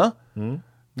sorority. Huh? Mm-hmm.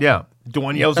 Yeah.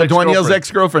 Danielle's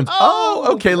ex-girlfriend.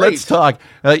 Oh, okay, great. let's talk.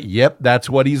 Yep, that's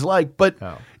what he's like. But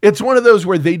it's one of those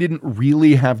where they didn't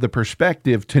really have the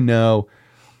perspective to know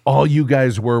all you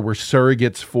guys were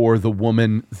surrogates for the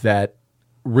woman that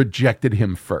rejected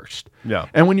him first. Yeah.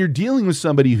 And when you're dealing with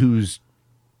somebody whose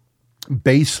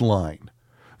baseline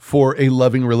for a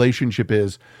loving relationship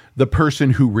is the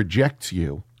person who rejects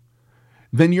you,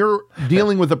 then you're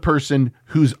dealing with a person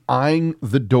who's eyeing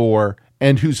the door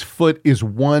and whose foot is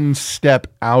one step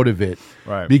out of it.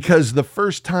 Right. Because the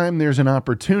first time there's an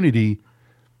opportunity,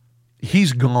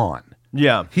 he's gone.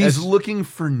 Yeah. He's looking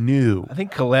for new. I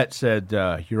think Colette said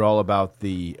you're all about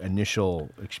the initial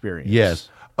experience. Yes.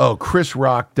 Oh, Chris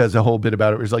Rock does a whole bit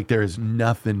about it. It was like, there is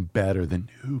nothing better than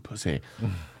new pussy.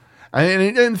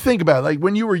 And think about it, like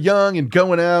when you were young and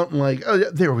going out and like,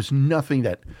 there was nothing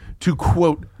that, to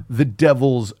quote the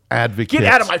devil's advocate. Get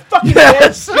out of my fucking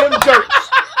head, Jim Dirt.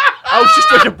 I was just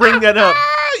going to bring that up.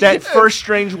 That first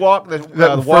strange walk,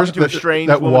 the walk into a strange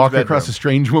woman's walk bedroom. across a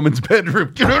strange woman's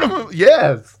bedroom.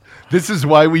 Yes. This is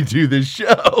why we do this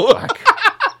show.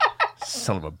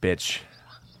 Son of a bitch.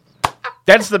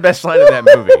 That's the best line of that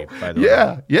movie, by the way.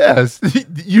 Yeah, yes.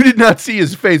 You did not see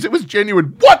his face. It was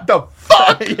genuine. What the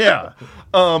fuck? Yeah.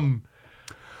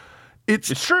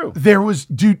 It's true. There was,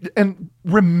 dude, and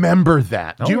remember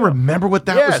that. Do you remember what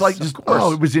that was like? Of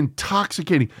course. It was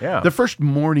intoxicating. Yeah. The first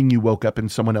morning you woke up in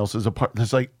someone else's apartment,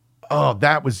 it's like,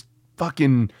 that was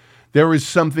fucking, there was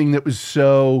something that was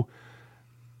so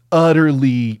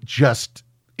utterly just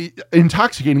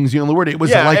intoxicating is the only word. It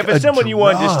was like if it's someone you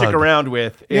wanted to stick drug. around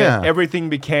with, Yeah. everything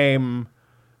became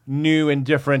new and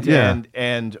different,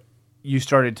 and you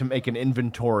started to make an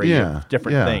inventory of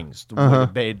different things. The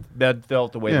way the bed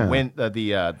felt, the way the wind,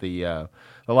 the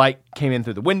light came in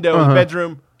through the window, the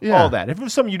bedroom, all that. If it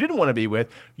was someone you didn't want to be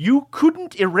with, you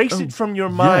couldn't erase it from your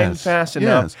mind fast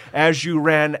enough as you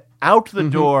ran out the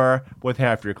door with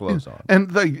half your clothes on. And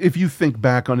if you think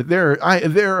back on it,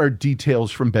 there are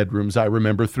details from bedrooms I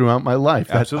remember throughout my life.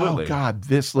 That, Absolutely. Oh God,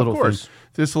 this little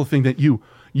thing that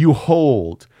you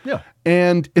hold. Yeah.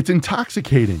 And it's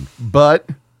intoxicating, but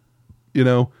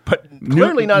But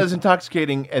clearly not as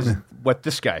intoxicating as what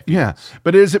this guy feels. Yeah,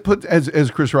 but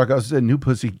as Chris Rock also said, new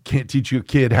pussy can't teach you a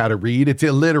kid how to read. It's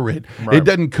illiterate. Right.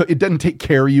 It doesn't take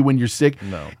care of you when you're sick.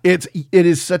 No. It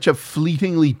is such a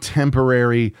fleetingly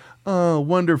temporary. Oh,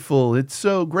 wonderful! It's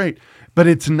so great, but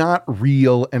it's not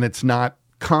real and it's not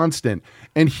constant.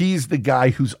 And he's the guy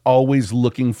who's always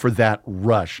looking for that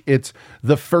rush. It's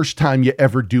the first time you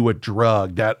ever do a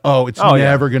drug that it's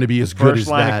never going to be as good as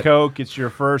First line that. of coke. It's your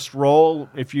first roll.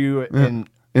 If you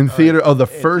in theater, the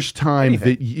first time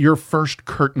that your first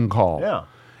curtain call. Yeah.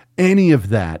 Any of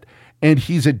that. And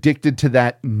he's addicted to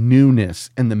that newness.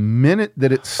 And the minute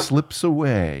that it slips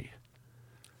away,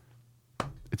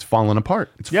 it's falling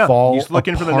apart. He's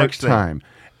looking for the next time.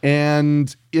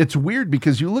 And it's weird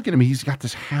because you look at him, he's got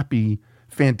this happy,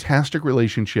 fantastic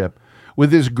relationship with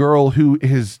this girl who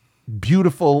is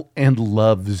beautiful and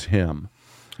loves him.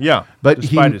 Yeah, but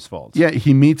despite his faults. Yeah,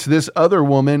 he meets this other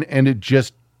woman and it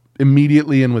just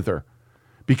immediately in with her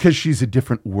because she's a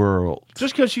different world.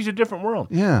 Just because she's a different world.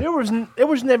 Yeah. There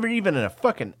was never even a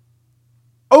fucking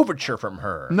overture from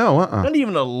her. No, Not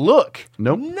even a look.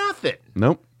 Nope. Nothing.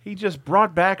 Nope. He just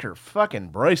brought back her fucking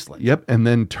bracelet. Yep, and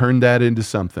then turned that into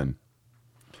something.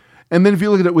 And then if you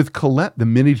look at it with Colette, the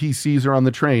minute he sees her on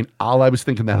the train, all I was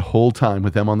thinking that whole time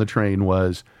with them on the train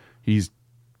was, he's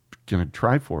going to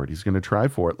try for it. He's going to try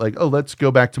for it. Like, oh, let's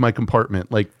go back to my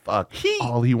compartment. Like, fuck,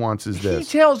 all he wants is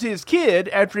this. He tells his kid,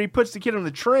 after he puts the kid on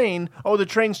the train, oh, the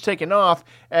train's taking off,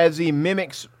 as he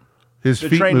mimics his the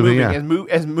feet train moving,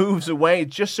 moving as moves away,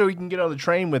 just so he can get on the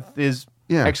train with his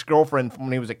ex-girlfriend from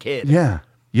when he was a kid. Yeah.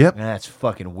 Yep. That's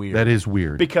fucking weird. That is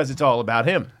weird. Because it's all about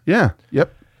him. Yeah.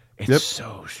 Yep. It's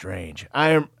so strange.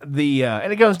 And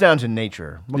it goes down to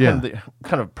nature. What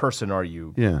kind of person are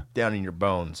you? Yeah. Down in your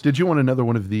bones. Did you want another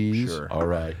one of these? Sure. All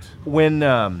right. When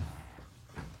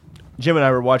Jim and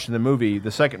I were watching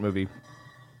the second movie,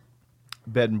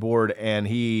 Bed and Board, and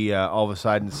he all of a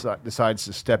sudden decides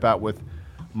to step out with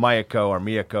Mayako or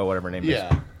Miyako, whatever her name is,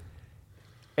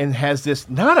 and has this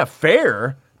not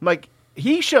affair. Like,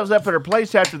 he shows up at her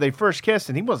place after they first kissed,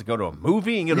 and he wants to go to a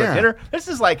movie and go to a dinner. This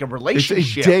is like a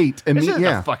relationship. It's a date. And this isn't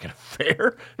a fucking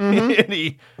affair.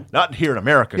 Not here in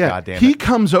America, goddammit. He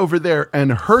comes over there,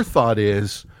 and her thought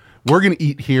is, we're going to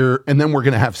eat here, and then we're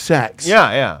going to have sex.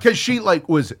 Yeah, yeah. Because she, like,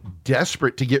 was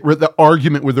desperate to get rid of the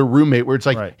argument with her roommate, where it's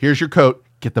like, here's your coat,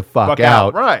 get the fuck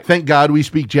out. Right. Thank God we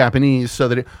speak Japanese, so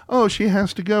that, she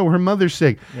has to go, her mother's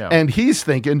sick. Yeah. And he's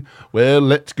thinking, well,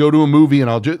 let's go to a movie, and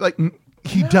I'll do it. Like,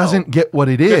 he doesn't get what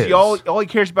it is. All he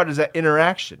cares about is that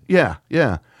interaction. Yeah,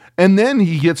 yeah. And then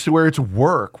he gets to where it's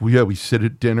work. We sit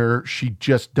at dinner. She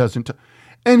just doesn't.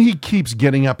 And he keeps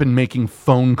getting up and making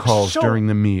phone calls during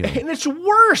the meal. And it's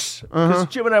worse. Because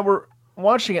Jim and I were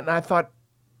watching it, and I thought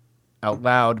out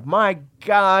loud, my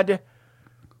God.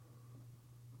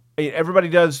 Everybody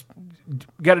got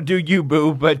to do you,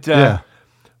 boo. But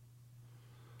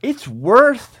it's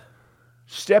worth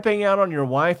stepping out on your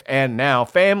wife and now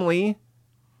family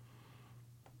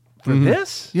for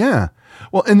this? Yeah.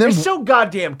 Well, and then it's so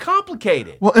goddamn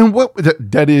complicated. Well, and what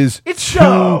that is, it's too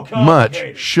so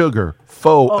much sugar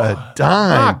for a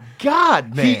dime. My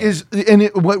God, man. He is, and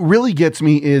what really gets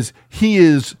me is he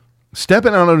is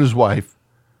stepping out on his wife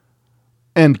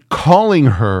and calling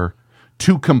her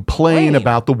to complain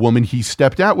about the woman he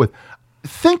stepped out with.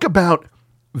 Think about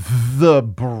the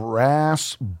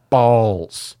brass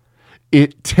balls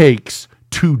it takes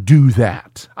to do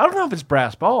that. I don't know if it's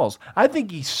brass balls. I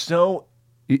think he's so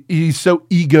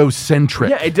egocentric.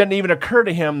 Yeah, it doesn't even occur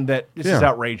to him that this is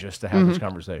outrageous to have this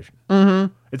conversation.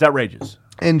 It's outrageous.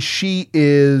 And she's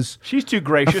too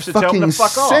gracious to tell him to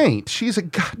fuck saint. off. She's a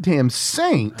goddamn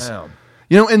saint. Wow.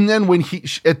 And then when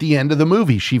at the end of the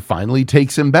movie, she finally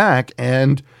takes him back,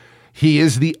 and he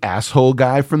is the asshole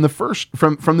guy from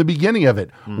the beginning of it,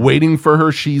 waiting for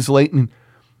her. She's late. And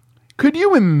could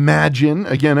you imagine?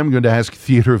 Again, I'm going to ask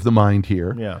theater of the mind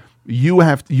here. Yeah. You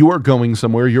are going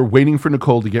somewhere. You're waiting for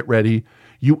Nicole to get ready.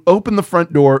 You open the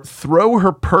front door, throw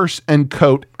her purse and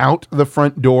coat out the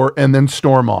front door, and then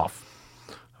storm off.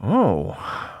 Oh,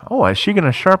 is she going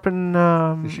to sharpen?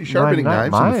 Is she sharpening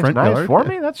knives in the front yard for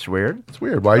me? That's weird. It's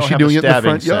weird. Why is she doing it in the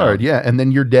front yard? Yeah, and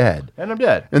then you're dead. And I'm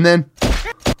dead. And then,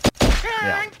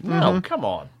 no, come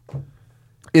on.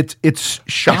 It's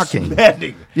shocking. It's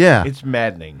maddening. Yeah, it's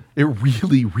maddening. It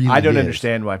really, really. I don't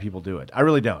understand why people do it. I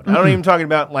really don't. I'm not even talking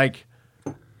about like.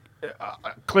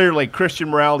 Clearly, Christian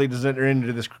morality doesn't enter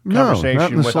into this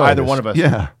conversation with either one of us.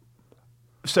 Yeah.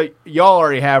 So y'all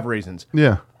already have reasons.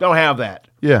 Yeah. Don't have that.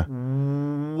 Yeah.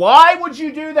 Why would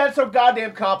you do that so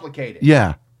goddamn complicated?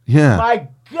 Yeah. Yeah. My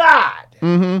God.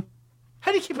 Mm-hmm.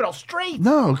 How do you keep it all straight?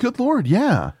 No, good Lord.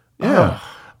 Yeah. Yeah.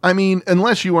 I mean,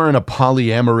 unless you are in a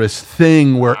polyamorous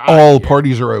thing where all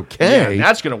parties are okay. Yeah,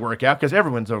 that's going to work out because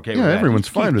everyone's okay with that. Yeah, everyone's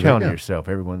fine with that. Telling that. yourself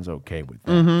everyone's okay with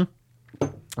that.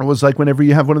 It was like whenever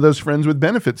you have one of those friends with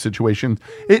benefits situations,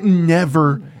 it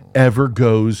never, ever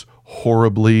goes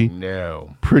horribly,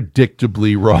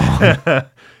 predictably wrong.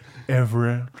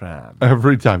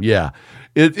 Every time, yeah.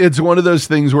 It's one of those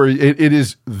things where it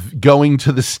is going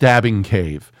to the stabbing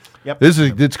cave. Yep.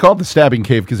 It's called the stabbing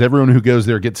cave because everyone who goes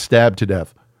there gets stabbed to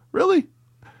death. Really?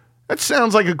 That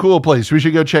sounds like a cool place. We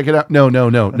should go check it out.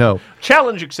 No.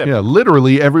 Challenge accepted. Yeah,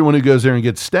 literally everyone who goes there and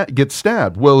gets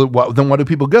stabbed. Well, then why do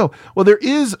people go? Well, there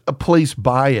is a place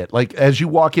by it. Like as you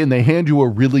walk in, they hand you a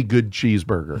really good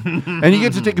cheeseburger, and you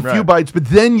get to take a few bites, but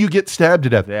then you get stabbed to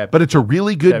death. Yeah. But it's a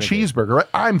really good cheeseburger.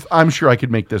 I'm sure I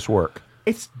could make this work.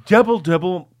 It's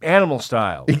double animal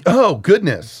style. Oh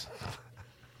goodness,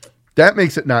 that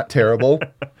makes it not terrible.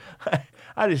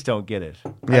 I just don't get it.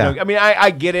 Yeah.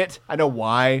 I get it. I know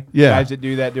why guys that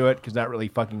do it because not really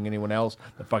fucking anyone else.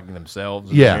 They're fucking themselves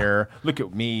in Yeah. the mirror. Look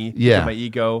at me. Yeah. Look at my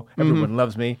ego. Everyone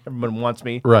loves me. Everyone wants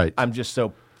me. Right. I'm just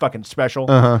so fucking special.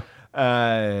 Uh-huh.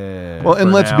 Well,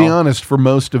 and let's be honest, for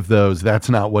most of those, that's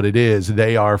not what it is.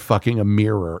 They are fucking a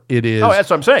mirror. It is. Oh, that's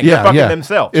what I'm saying. They're fucking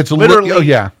themselves. It's literally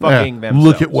fucking themselves.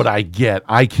 Look at what I get.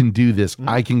 I can do this.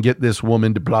 I can get this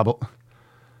woman to blah, blah.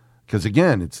 Because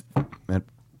again, it's that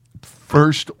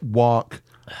first walk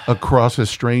across a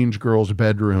strange girl's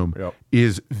bedroom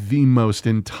is the most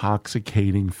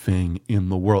intoxicating thing in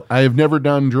the world. I have never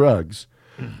done drugs,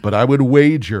 but I would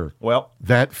wager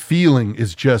that feeling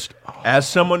is just... As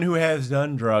someone who has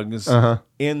done drugs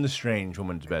in the strange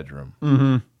woman's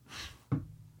bedroom,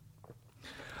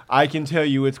 I can tell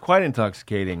you it's quite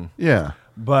intoxicating. Yeah.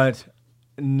 But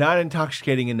not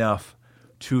intoxicating enough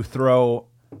to throw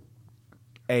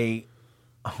a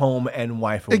home and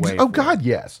wife away. Oh, God,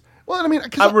 yes. Well, I mean...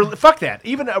 fuck that.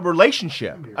 Even a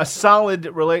relationship. A solid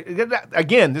relationship.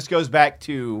 Again, this goes back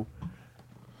to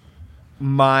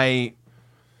my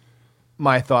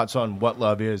thoughts on what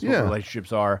love is, what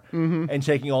relationships are, and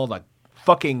taking all the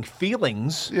fucking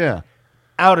feelings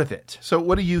out of it. So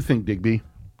what do you think, Digby?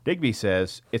 Digby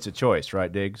says it's a choice,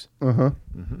 right, Diggs?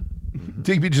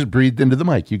 Digby just breathed into the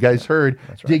mic. You guys heard.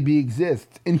 That's right. Digby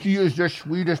exists, and he is the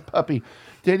sweetest puppy.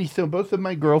 Daddy, so both of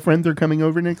my girlfriends are coming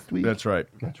over next week? That's right.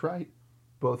 That's right.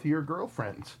 Both of your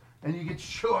girlfriends. And you get to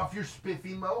show off your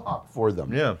spiffy mohawk for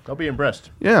them. Yeah, they'll be impressed.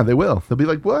 Yeah, they will. They'll be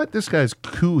like, what? This guy's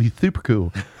cool. He's super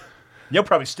cool. You'll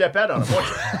probably step out on him, won't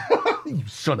you? You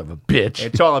son of a bitch.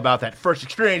 It's all about that first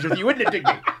exchange with you, isn't it,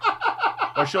 Digby?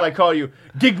 Or shall I call you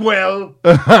Digwell?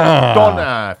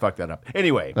 I fucked that up.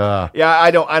 Anyway,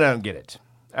 I don't get it.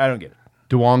 I don't get it.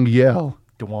 Duong Yell.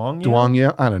 Duong Yell? Duong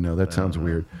Yell? I don't know. That sounds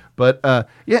weird. But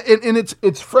and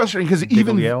it's frustrating because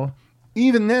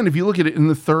even then, if you look at it in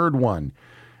the third one,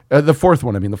 the fourth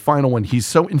one, I mean, the final one, he's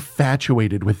so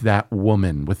infatuated with that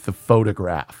woman, with the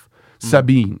photograph,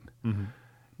 Sabine.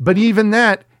 But even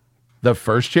that, the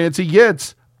first chance he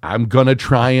gets, I'm going to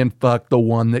try and fuck the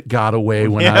one that got away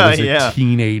when I was a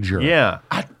teenager. Yeah.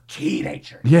 A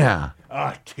teenager. Yeah.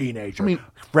 A teenager. I mean,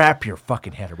 wrap your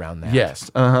fucking head around that.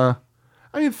 Yes. I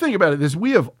mean, think about it.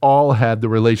 We have all had the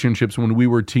relationships when we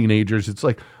were teenagers. It's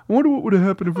like, I wonder what would have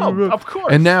happened if we were... Of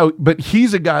course. And now, but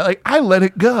he's a guy, like, I let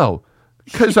it go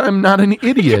because I'm not an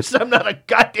idiot. Because I'm not a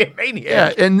goddamn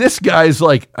maniac. Yeah, and this guy's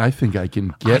like, I think I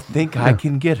can get... I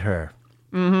can get her.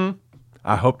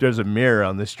 I hope there's a mirror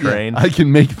on this train. I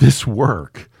can make this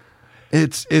work.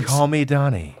 It's Call me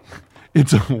Donnie.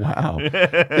 It's wow.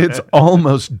 It's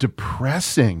almost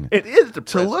depressing. It is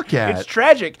depressing to look at. It's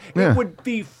tragic. Yeah. It would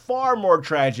be far more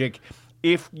tragic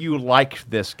if you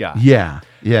liked this guy. Yeah.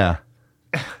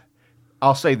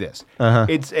 I'll say this.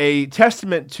 It's a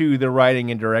testament to the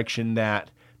writing and direction that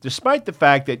despite the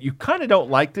fact that you kind of don't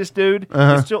like this dude,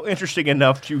 it's still interesting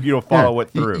enough to follow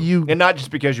it through. And not just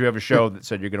because you have a show that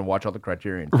said you're going to watch all the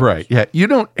Criterion films. Right, yeah. You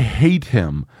don't hate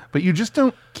him, but you just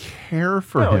don't care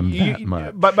for him that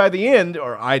much. But by the end,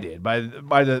 or I did, by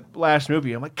the last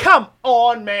movie, I'm like, come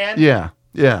on, man. Yeah.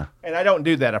 And I don't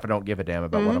do that if I don't give a damn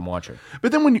about what I'm watching.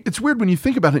 But then it's weird when you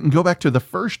think about it and go back to the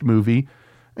first movie,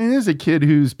 and there's a kid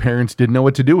whose parents didn't know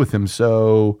what to do with him,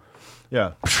 so...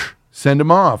 Yeah. Send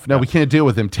him off. No, we can't deal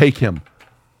with him. Take him.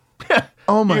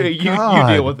 Oh, my God.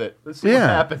 You deal with it. Let's see what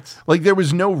happens. Like, there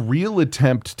was no real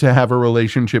attempt to have a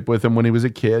relationship with him when he was a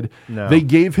kid. No. They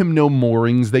gave him no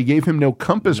moorings. They gave him no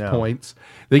compass points.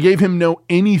 They gave him no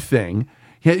anything.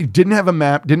 He didn't have a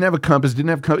map, didn't have a compass, did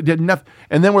nothing.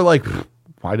 And then we're like,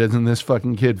 why doesn't this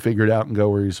fucking kid figure it out and go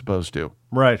where he's supposed to?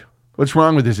 Right. What's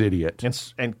wrong with this idiot?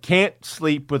 And can't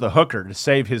sleep with a hooker to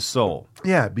save his soul.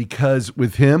 Yeah, because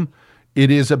with him... It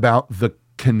is about the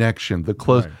connection, the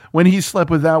close. Right. When he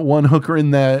slept with that one hooker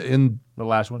in the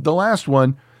last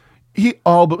one, he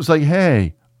all but was like,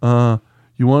 "Hey,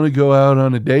 you want to go out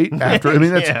on a date after?" I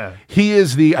mean, he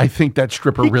is the. I think that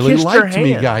stripper really liked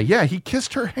me guy. Yeah, he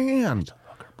kissed her hand. He's a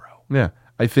hooker, bro. Yeah,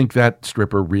 I think that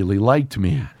stripper really liked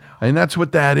me, and that's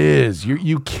what that is.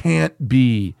 You can't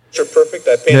be picture perfect.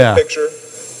 I paint a picture,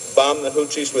 bomb the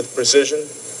hoochies with precision.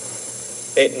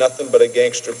 Ain't nothing but a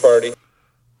gangster party.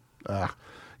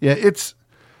 Yeah, it's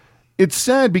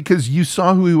sad because you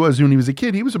saw who he was when he was a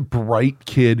kid. He was a bright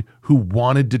kid who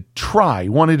wanted to try,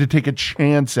 wanted to take a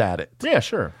chance at it. Yeah,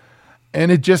 sure.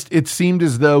 And it seemed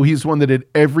as though he's one that at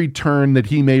every turn that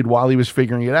he made while he was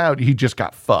figuring it out, he just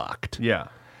got fucked. Yeah.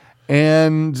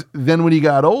 And then when he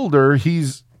got older,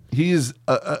 he's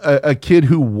a kid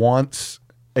who wants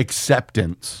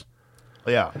acceptance.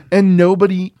 Yeah. And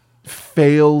nobody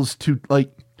fails to,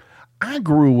 like, I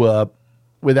grew up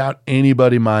without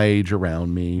anybody my age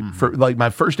around me. For like my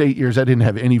first 8 years, I didn't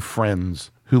have any friends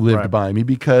who lived by me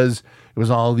because it was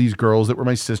all these girls that were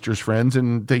my sister's friends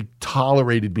and they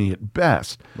tolerated me at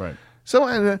best. Right. So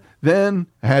I then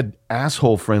had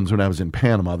asshole friends when I was in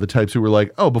Panama, the types who were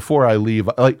like, oh, before I leave,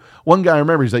 like one guy I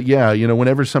remember, he's like, yeah,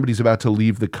 whenever somebody's about to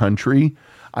leave the country,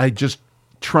 I just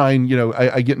try and,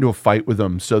 I get into a fight with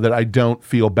them so that I don't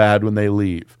feel bad when they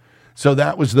leave. So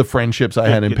that was the friendships I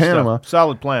had in Panama. Stuff.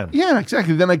 Solid plan. Yeah,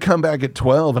 exactly. Then I come back at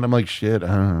 12 and I'm like, shit, I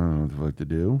don't know what the fuck to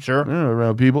do. Sure.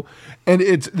 Around people. And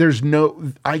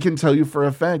I can tell you for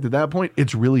a fact at that point,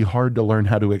 it's really hard to learn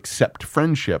how to accept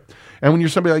friendship. And when you're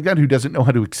somebody like that who doesn't know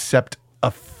how to accept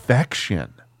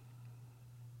affection.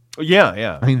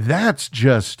 Yeah. I mean, that's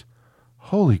just,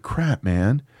 holy crap,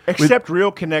 man. Accept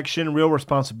real connection, real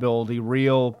responsibility,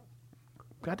 real,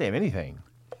 goddamn anything.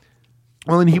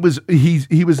 Well, and he was the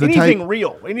anything type,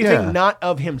 real, anything not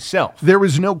of himself. There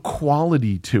was no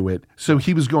quality to it, so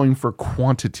he was going for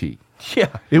quantity.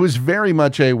 Yeah, it was very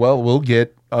much we'll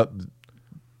get. I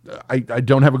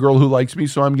don't have a girl who likes me,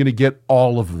 so I'm going to get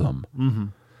all of them. Mm-hmm.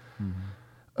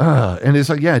 And it's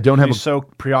like, I don't have. He's so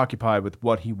preoccupied with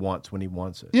what he wants when he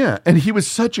wants it. Yeah, and he was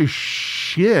such a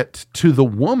shit to the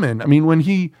woman. I mean, when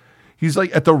he's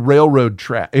like at the railroad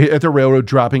track,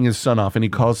 dropping his son off, and he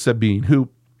calls Sabine, who.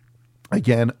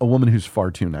 Again, a woman who's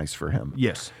far too nice for him.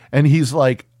 Yes. And he's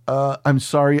like, I'm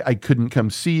sorry, I couldn't come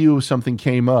see you. Something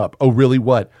came up. Oh, really?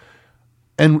 What?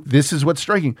 And this is what's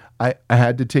striking. I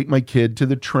had to take my kid to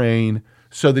the train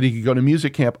so that he could go to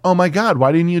music camp. Oh, my God,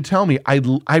 why didn't you tell me?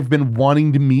 I've been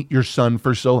wanting to meet your son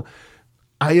for so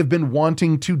I have been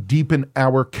wanting to deepen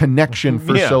our connection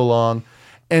for so long.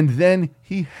 And then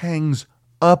he hangs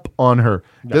up on her.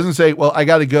 No. Doesn't say, well, I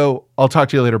got to go. I'll talk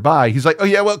to you later. Bye. He's like, oh,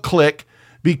 yeah, well, click.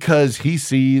 Because he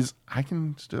sees I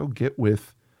can still get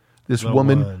with this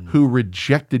woman who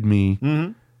rejected me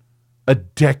a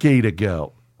decade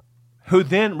ago. Who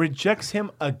then rejects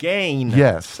him again.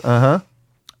 Yes.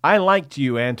 I liked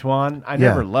you, Antoine. I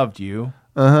never loved you.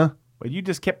 But you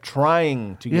just kept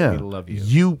trying to get me to love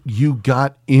you. You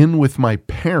got in with my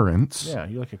parents. Yeah,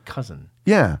 you're like a cousin.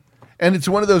 Yeah. And it's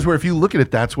one of those where if you look at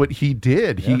it, that's what he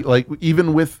did. Yeah. He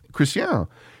even with Criterion.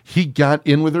 He got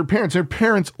in with her parents. Her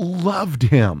parents loved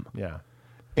him. Yeah.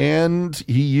 And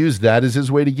he used that as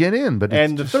his way to get in.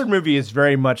 And the third movie is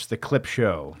very much the clip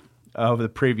show of the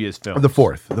previous film. The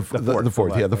fourth. The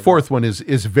fourth. Yeah, the fourth one is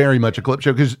very much a clip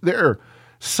show because they're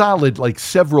solid, like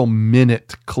several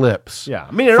minute clips. Yeah.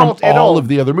 I mean, all of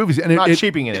the other movies. And not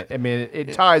cheaping it. I mean,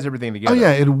 it ties everything together. Oh,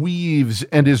 yeah. It weaves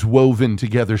and is woven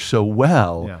together so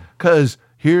well. Because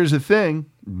here's the thing.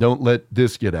 Don't let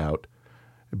this get out.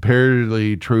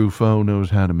 Apparently, Truffaut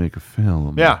knows how to make a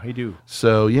film. Yeah, he do.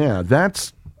 So,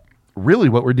 that's really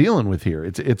what we're dealing with here.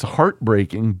 It's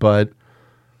heartbreaking, but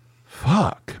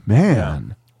fuck, man.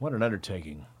 Yeah. What an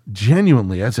undertaking.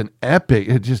 Genuinely, that's an epic.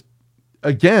 It just,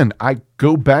 again, I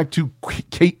go back to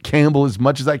Kate Campbell as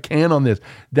much as I can on this.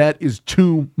 That is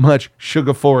too much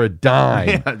sugar for a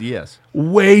dime. Yes.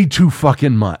 Way too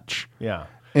fucking much. Yeah.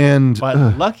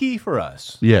 But lucky for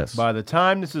us, yes. By the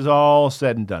time this is all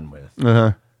said and done with,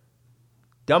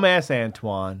 dumbass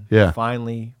Antoine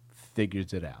finally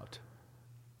figures it out.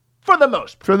 For the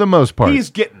most part. He's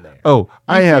getting there. Oh,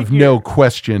 I have no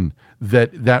question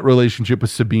that relationship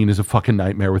with Sabine is a fucking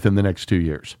nightmare within the next 2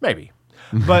 years. Maybe.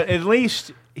 But at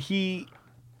least he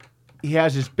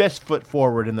has his best foot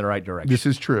forward in the right direction. This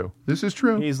is true.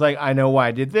 He's like, I know why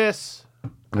I did this.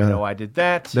 I know I did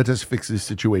that. Let us fix this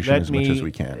situation as much as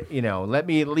we can. Let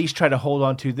me at least try to hold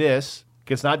on to this.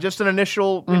 It's not just an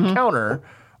initial encounter.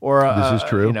 Or this is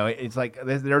true. It's like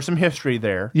there's some history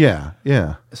there. Yeah,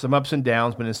 yeah. Some ups and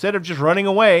downs. But instead of just running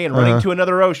away and running to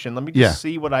another ocean, let me just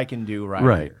see what I can do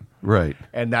here. Right.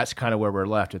 And that's kind of where we're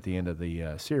left at the end of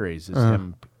the series, is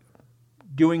him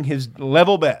doing his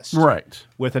level best. Right.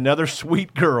 With another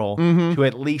sweet girl to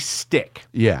at least stick.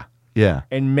 Yeah, yeah.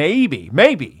 And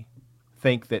maybe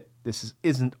think that this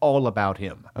isn't all about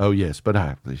him. Oh, yes, but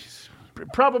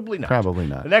probably not. Probably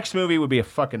not. The next movie would be a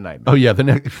fucking nightmare. Oh, yeah, the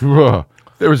next...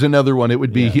 There was another one. It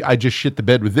would be, I just shit the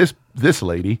bed with this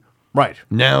lady. Right.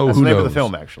 Now, that's who the name knows? of the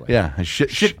film, actually. Yeah.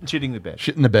 Shitting the bed.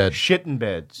 Shit in the bed. Shit in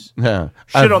beds. Yeah.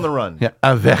 Shit on the run. Yeah.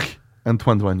 Avec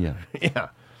Antoine Douanier. Yeah.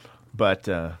 But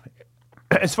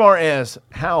as far as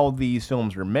how these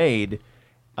films are made,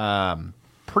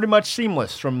 pretty much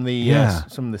seamless from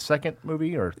the second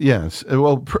movie, or yes,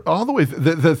 well, all the way.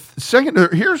 The second.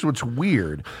 Here's what's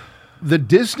weird: the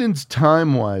distance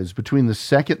time wise between the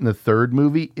second and the third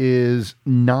movie is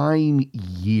 9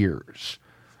 years.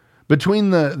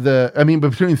 Between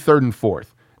between third and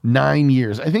fourth, 9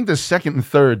 years. I think the second and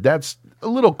third, that's a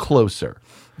little closer.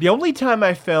 The only time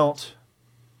I felt,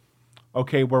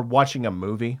 okay, we're watching a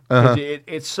movie.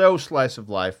 It's so slice of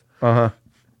life.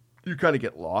 You kind of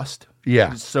get lost.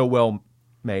 Yeah. It's so well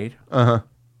made.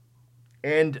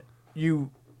 And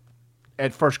you,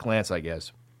 at first glance, I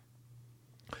guess,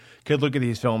 could look at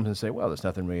these films and say, well, there's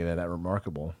nothing really that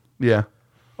remarkable. Yeah.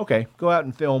 Okay, go out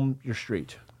and film your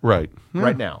street. Right.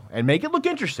 Right now. And make it look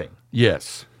interesting.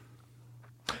 Yes.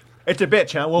 It's a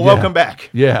bitch, huh? Well, welcome back.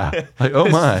 Yeah. Like, oh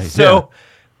my. So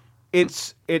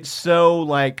it's so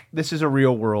like this is a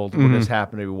real world when this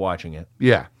happened to be watching it.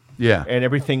 Yeah. Yeah. And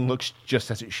everything looks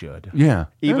just as it should. Yeah.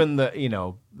 Even the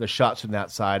the shots from the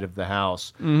outside of the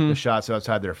house, the shots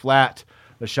outside their flat,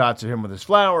 the shots of him with his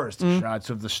flowers, the shots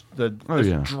of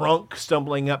the drunk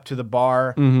stumbling up to the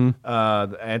bar,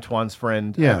 Antoine's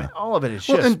friend. Yeah. I mean, all of it is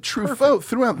well, just and Truffaut,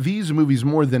 throughout these movies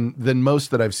more than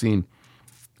most that I've seen,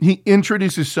 he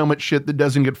introduces so much shit that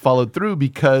doesn't get followed through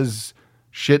because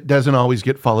shit doesn't always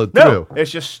get followed through.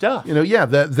 It's just stuff.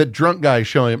 The drunk guy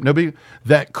showing up.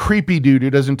 That creepy dude who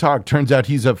doesn't talk. Turns out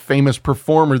he's a famous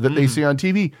performer that they see on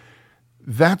TV.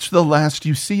 That's the last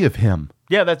you see of him.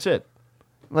 Yeah, that's it.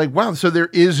 Like, wow, so there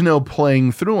is no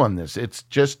playing through on this. It's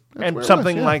just... And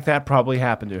something like that probably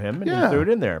happened to him, and he threw it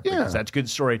in there. Yeah. Because that's good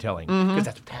storytelling. Because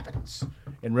that's what happens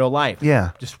in real life.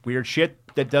 Yeah. Just weird shit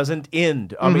that doesn't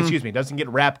end. Doesn't get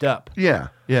wrapped up. Yeah,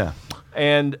 yeah.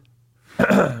 And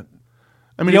the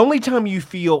only time you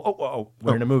feel,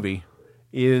 we're in a movie,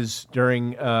 is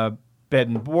during Bed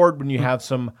and Board when you have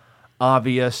some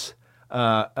obvious...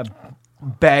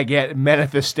 baguette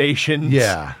manifestations.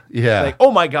 Yeah, yeah. Like,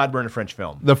 oh my God, we're in a French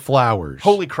film. The flowers.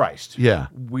 Holy Christ. Yeah.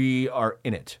 We are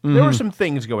in it. There were some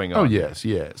things going on. Oh, yes,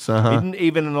 yes. Uh-huh.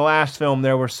 Even in the last film,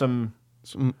 there were some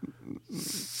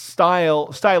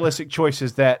stylistic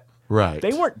choices that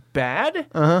they weren't bad.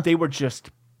 They were just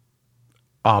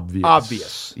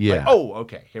obvious. Yeah. Like,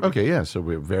 okay. Okay, yeah, so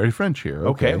we're very French here.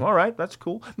 Okay, all right, that's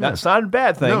cool. That's not a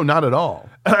bad thing. No, not at all.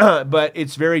 But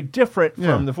it's very different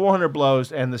from the 400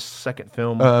 Blows and the second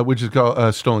film. Which is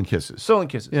called Stolen Kisses. Stolen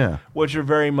Kisses. Yeah. Which are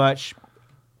very much...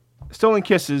 Stolen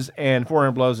Kisses and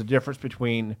 400 Blows, the difference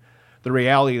between the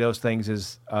reality of those things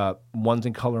is one's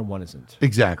in color and one isn't.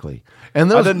 Exactly. And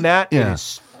those, other than that, it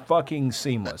is fucking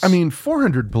seamless. I mean,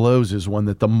 400 Blows is one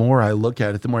that the more I look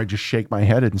at it, the more I just shake my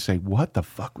head and say, what the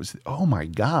fuck was this? Oh, my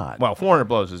God. Well, 400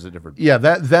 Blows is a different... Yeah,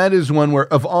 that is one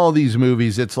where, of all these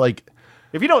movies, it's like...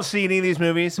 If you don't see any of these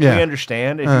movies, we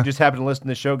understand. If you just happen to listen to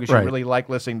the show because you really like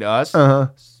listening to us...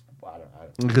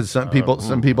 Because some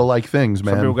people like things,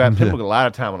 man. Some people got a lot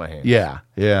of time on their hands. Yeah,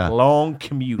 yeah. Long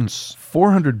commutes.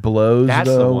 400 Blows, That's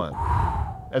though. the one.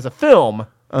 As a film,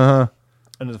 and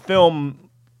as a film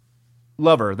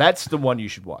lover, that's the one you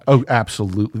should watch. Oh,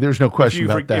 absolutely. There's no question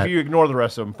about that. If you ignore the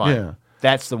rest of them, fine. Yeah.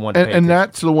 That's the one. And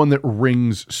that's the one that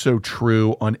rings so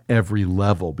true on every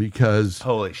level because...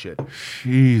 Holy shit.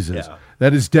 Jesus. Yeah.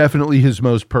 That is definitely his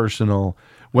most personal...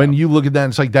 When you look at that,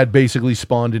 it's like that basically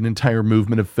spawned an entire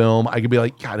movement of film. I could be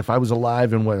like, God, if I was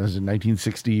alive in, what was it,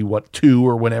 1962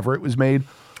 or whenever it was made.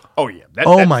 Oh, yeah.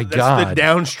 My God. That's the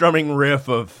downstrumming riff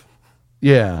of...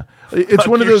 Yeah. It's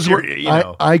one of those where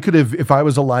I could have, if I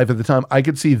was alive at the time, I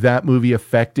could see that movie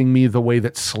affecting me the way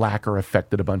that Slacker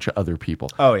affected a bunch of other people.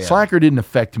 Oh, yeah. Slacker didn't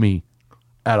affect me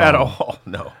at all.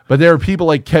 No. But there are people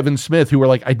like Kevin Smith who were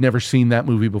like, I'd never seen that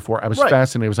movie before. I was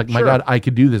fascinated. I was like, my God, I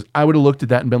could do this. I would have looked at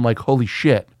that and been like, holy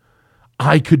shit,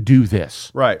 I could do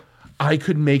this. Right. I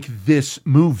could make this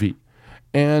movie.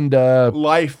 And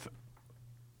life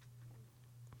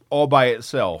all by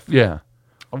itself. Yeah.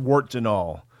 Warts and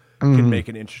all can make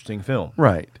an interesting film.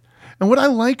 Right. And what I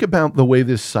like about the way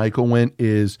this cycle went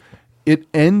is it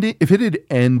ended, if it had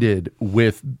ended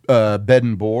with Bed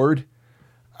and Board,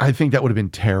 I think that would have been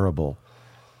terrible.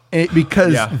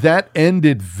 Because that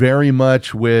ended very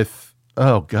much with,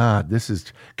 oh God, this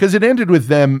is... Because it ended with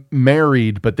them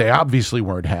married, but they obviously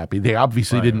weren't happy. They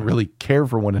obviously didn't really care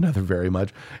for one another very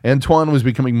much. Antoine was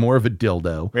becoming more of a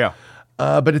dildo. Yeah.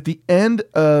 But at the end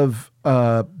of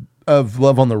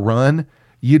Love on the Run,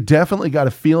 you definitely got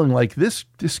a feeling like this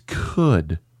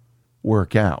could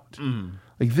work out.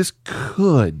 Like this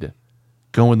could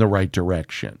go in the right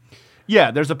direction.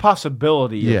 Yeah, there's a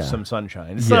possibility of some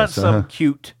sunshine. It's not some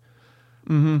cute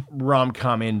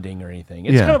rom-com ending or anything.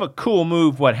 It's kind of a cool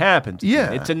move what happened.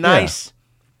 Yeah. It's a nice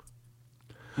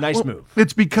move.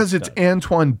 It's because it's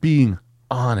Antoine being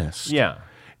honest. Yeah.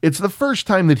 It's the first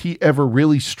time that he ever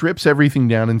really strips everything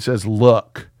down and says,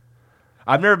 look.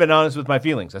 I've never been honest with my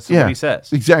feelings. That's what he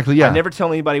says. Exactly, yeah. I never tell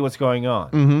anybody what's going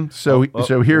on. So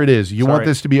here it is. You want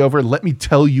this to be over? Let me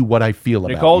tell you what I feel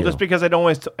about Nicole, you. just because I don't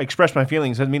always express my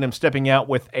feelings doesn't mean I'm stepping out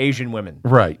with Asian women.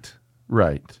 Right.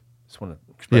 Just want to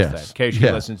express that in case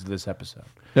you listen to this episode.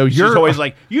 No, She's you're always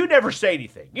like, you never say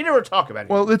anything. You never talk about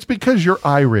anything. Well, it's because you're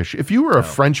Irish. If you were a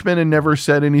Frenchman and never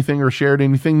said anything or shared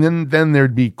anything, then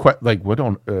there'd be like, what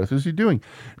on earth is he doing?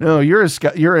 No, you're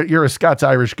a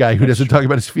Scots-Irish guy who doesn't talk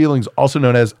about his feelings, also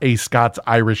known as a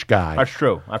Scots-Irish guy. That's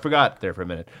true. I forgot there for a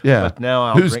minute. Yeah. But now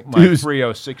I'll drink my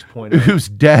 306.0. Whose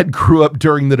dad grew up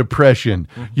during the Depression.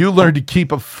 You learned to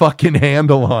keep a fucking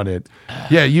handle on it.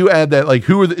 Yeah, you add that, like,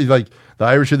 who are the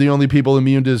Irish are the only people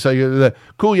immune to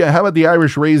cool. Yeah, how about the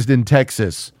Irish raised in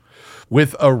Texas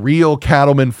with a real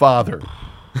cattleman father?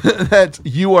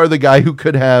 You are the guy who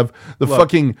could have the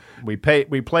fucking. We play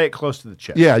it close to the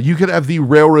chest. Yeah, you could have the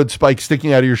railroad spike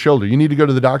sticking out of your shoulder. You need to go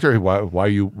to the doctor.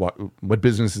 What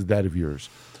business is that of yours?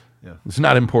 Yeah, it's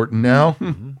not important now.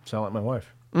 Sound like my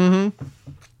wife.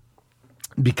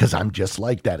 Because I'm just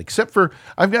like that. Except for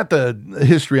I've got the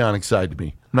histrionic side to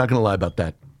me. I'm not going to lie about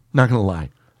that. Not going to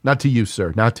lie. Not to you,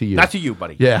 sir. Not to you. Not to you,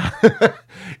 buddy. Yeah.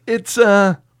 It's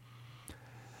I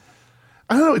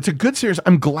don't know. It's a good series.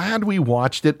 I'm glad we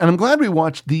watched it, and I'm glad we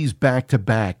watched these back to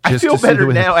back. I feel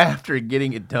better now after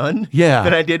getting it done. Yeah.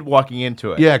 Than I did walking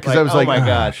into it. Yeah, because I was like, oh my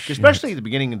gosh, shit. especially at the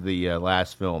beginning of the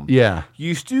last film. Yeah.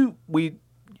 You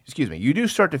do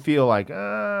start to feel like,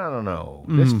 I don't know.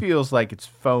 This feels like it's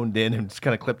phoned in and it's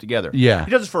kind of clipped together. Yeah.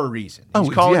 He does it for a reason. He's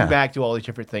calling back to all these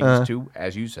different things to,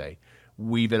 as you say,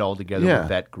 weave it all together with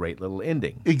that great little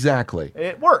ending. Exactly.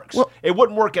 It works. Well, it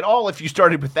wouldn't work at all if you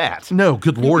started with that. No,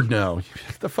 good Lord, no.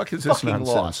 The fuck is this Fucking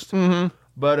nonsense? lost.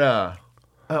 But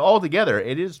all together,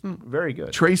 it is very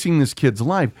good. Tracing this kid's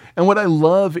life. And what I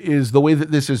love is the way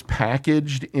that this is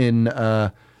packaged in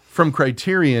from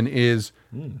Criterion is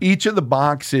each of the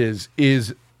boxes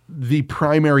is the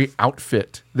primary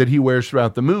outfit that he wears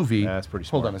throughout the movie. That's pretty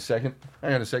smart. Hold on a second.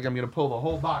 Hang on a second. I'm going to pull the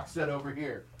whole box set over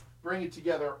here. Bring it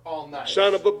together all night.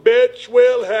 Son of a bitch,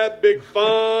 we'll have big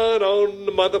fun on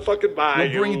the motherfucking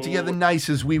bayou. We'll bring it together nice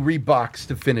as we rebox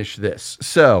to finish this.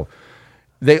 So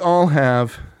they all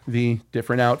have the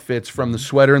different outfits from the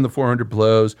sweater and the 400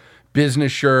 blows,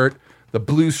 business shirt, the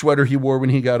blue sweater he wore when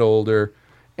he got older,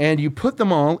 and you put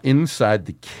them all inside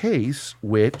the case,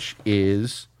 which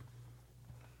is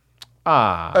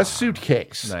a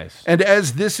suitcase. Nice. And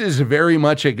as this is very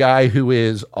much a guy who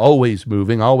is always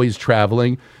moving, always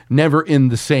traveling, never in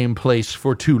the same place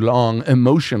for too long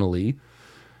emotionally,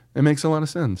 it makes a lot of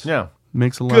sense. Yeah.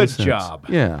 Makes a lot Good of sense. job.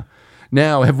 Yeah.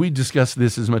 Now, have we discussed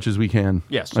this as much as we can?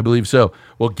 Yes. I believe so.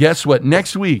 Well, guess what?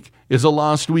 Next week is a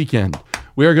lost weekend.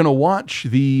 We are going to watch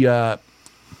the,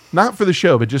 not for the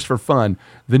show, but just for fun,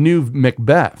 the new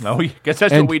Macbeth. Oh, I guess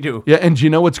that's what we do. Yeah, and do you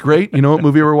know what's great? You know what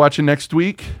movie we're watching next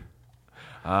week?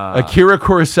 Akira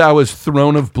Kurosawa's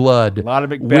Throne of Blood, a lot of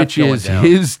Macbeth which is down.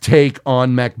 his take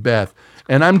on Macbeth.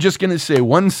 And I'm just going to say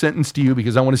one sentence to you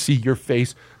because I want to see your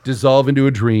face dissolve into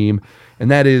a dream, and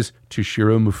that is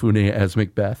Toshiro Mifune as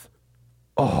Macbeth.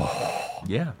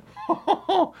 Yeah.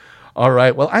 All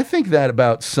right. Well, I think that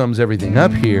about sums everything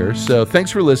up here. So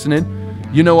thanks for listening.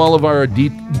 You know all of our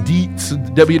deets,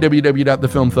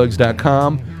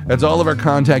 www.thefilmthugs.com. That's all of our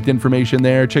contact information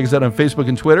there. Check us out on Facebook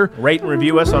and Twitter. Rate and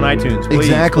review us on iTunes. Please,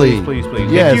 Exactly. Please.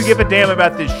 Yes. If you give a damn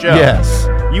about this show, Yes.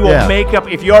 you will Yeah. make up,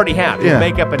 if you already have, Yeah. you'll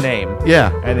make up a name.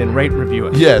 Yeah. And then rate and review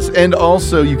us. Yes, and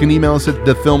also you can email us at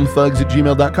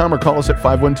thefilmthugs@gmail.com or call us at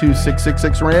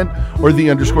 512-666-RAND or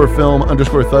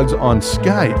 _film_thugs on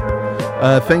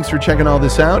Skype. Thanks for checking all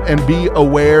this out, and be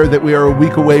aware that we are a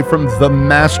week away from the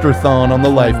Masterthon on the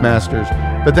Life Masters.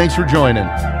 But thanks for joining.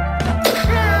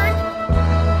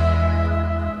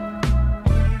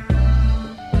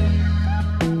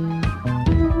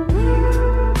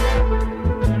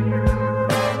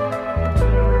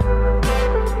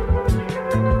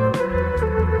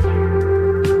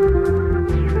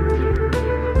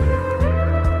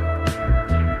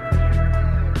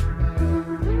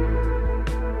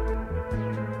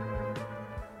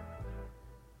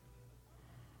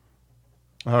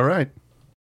 All right.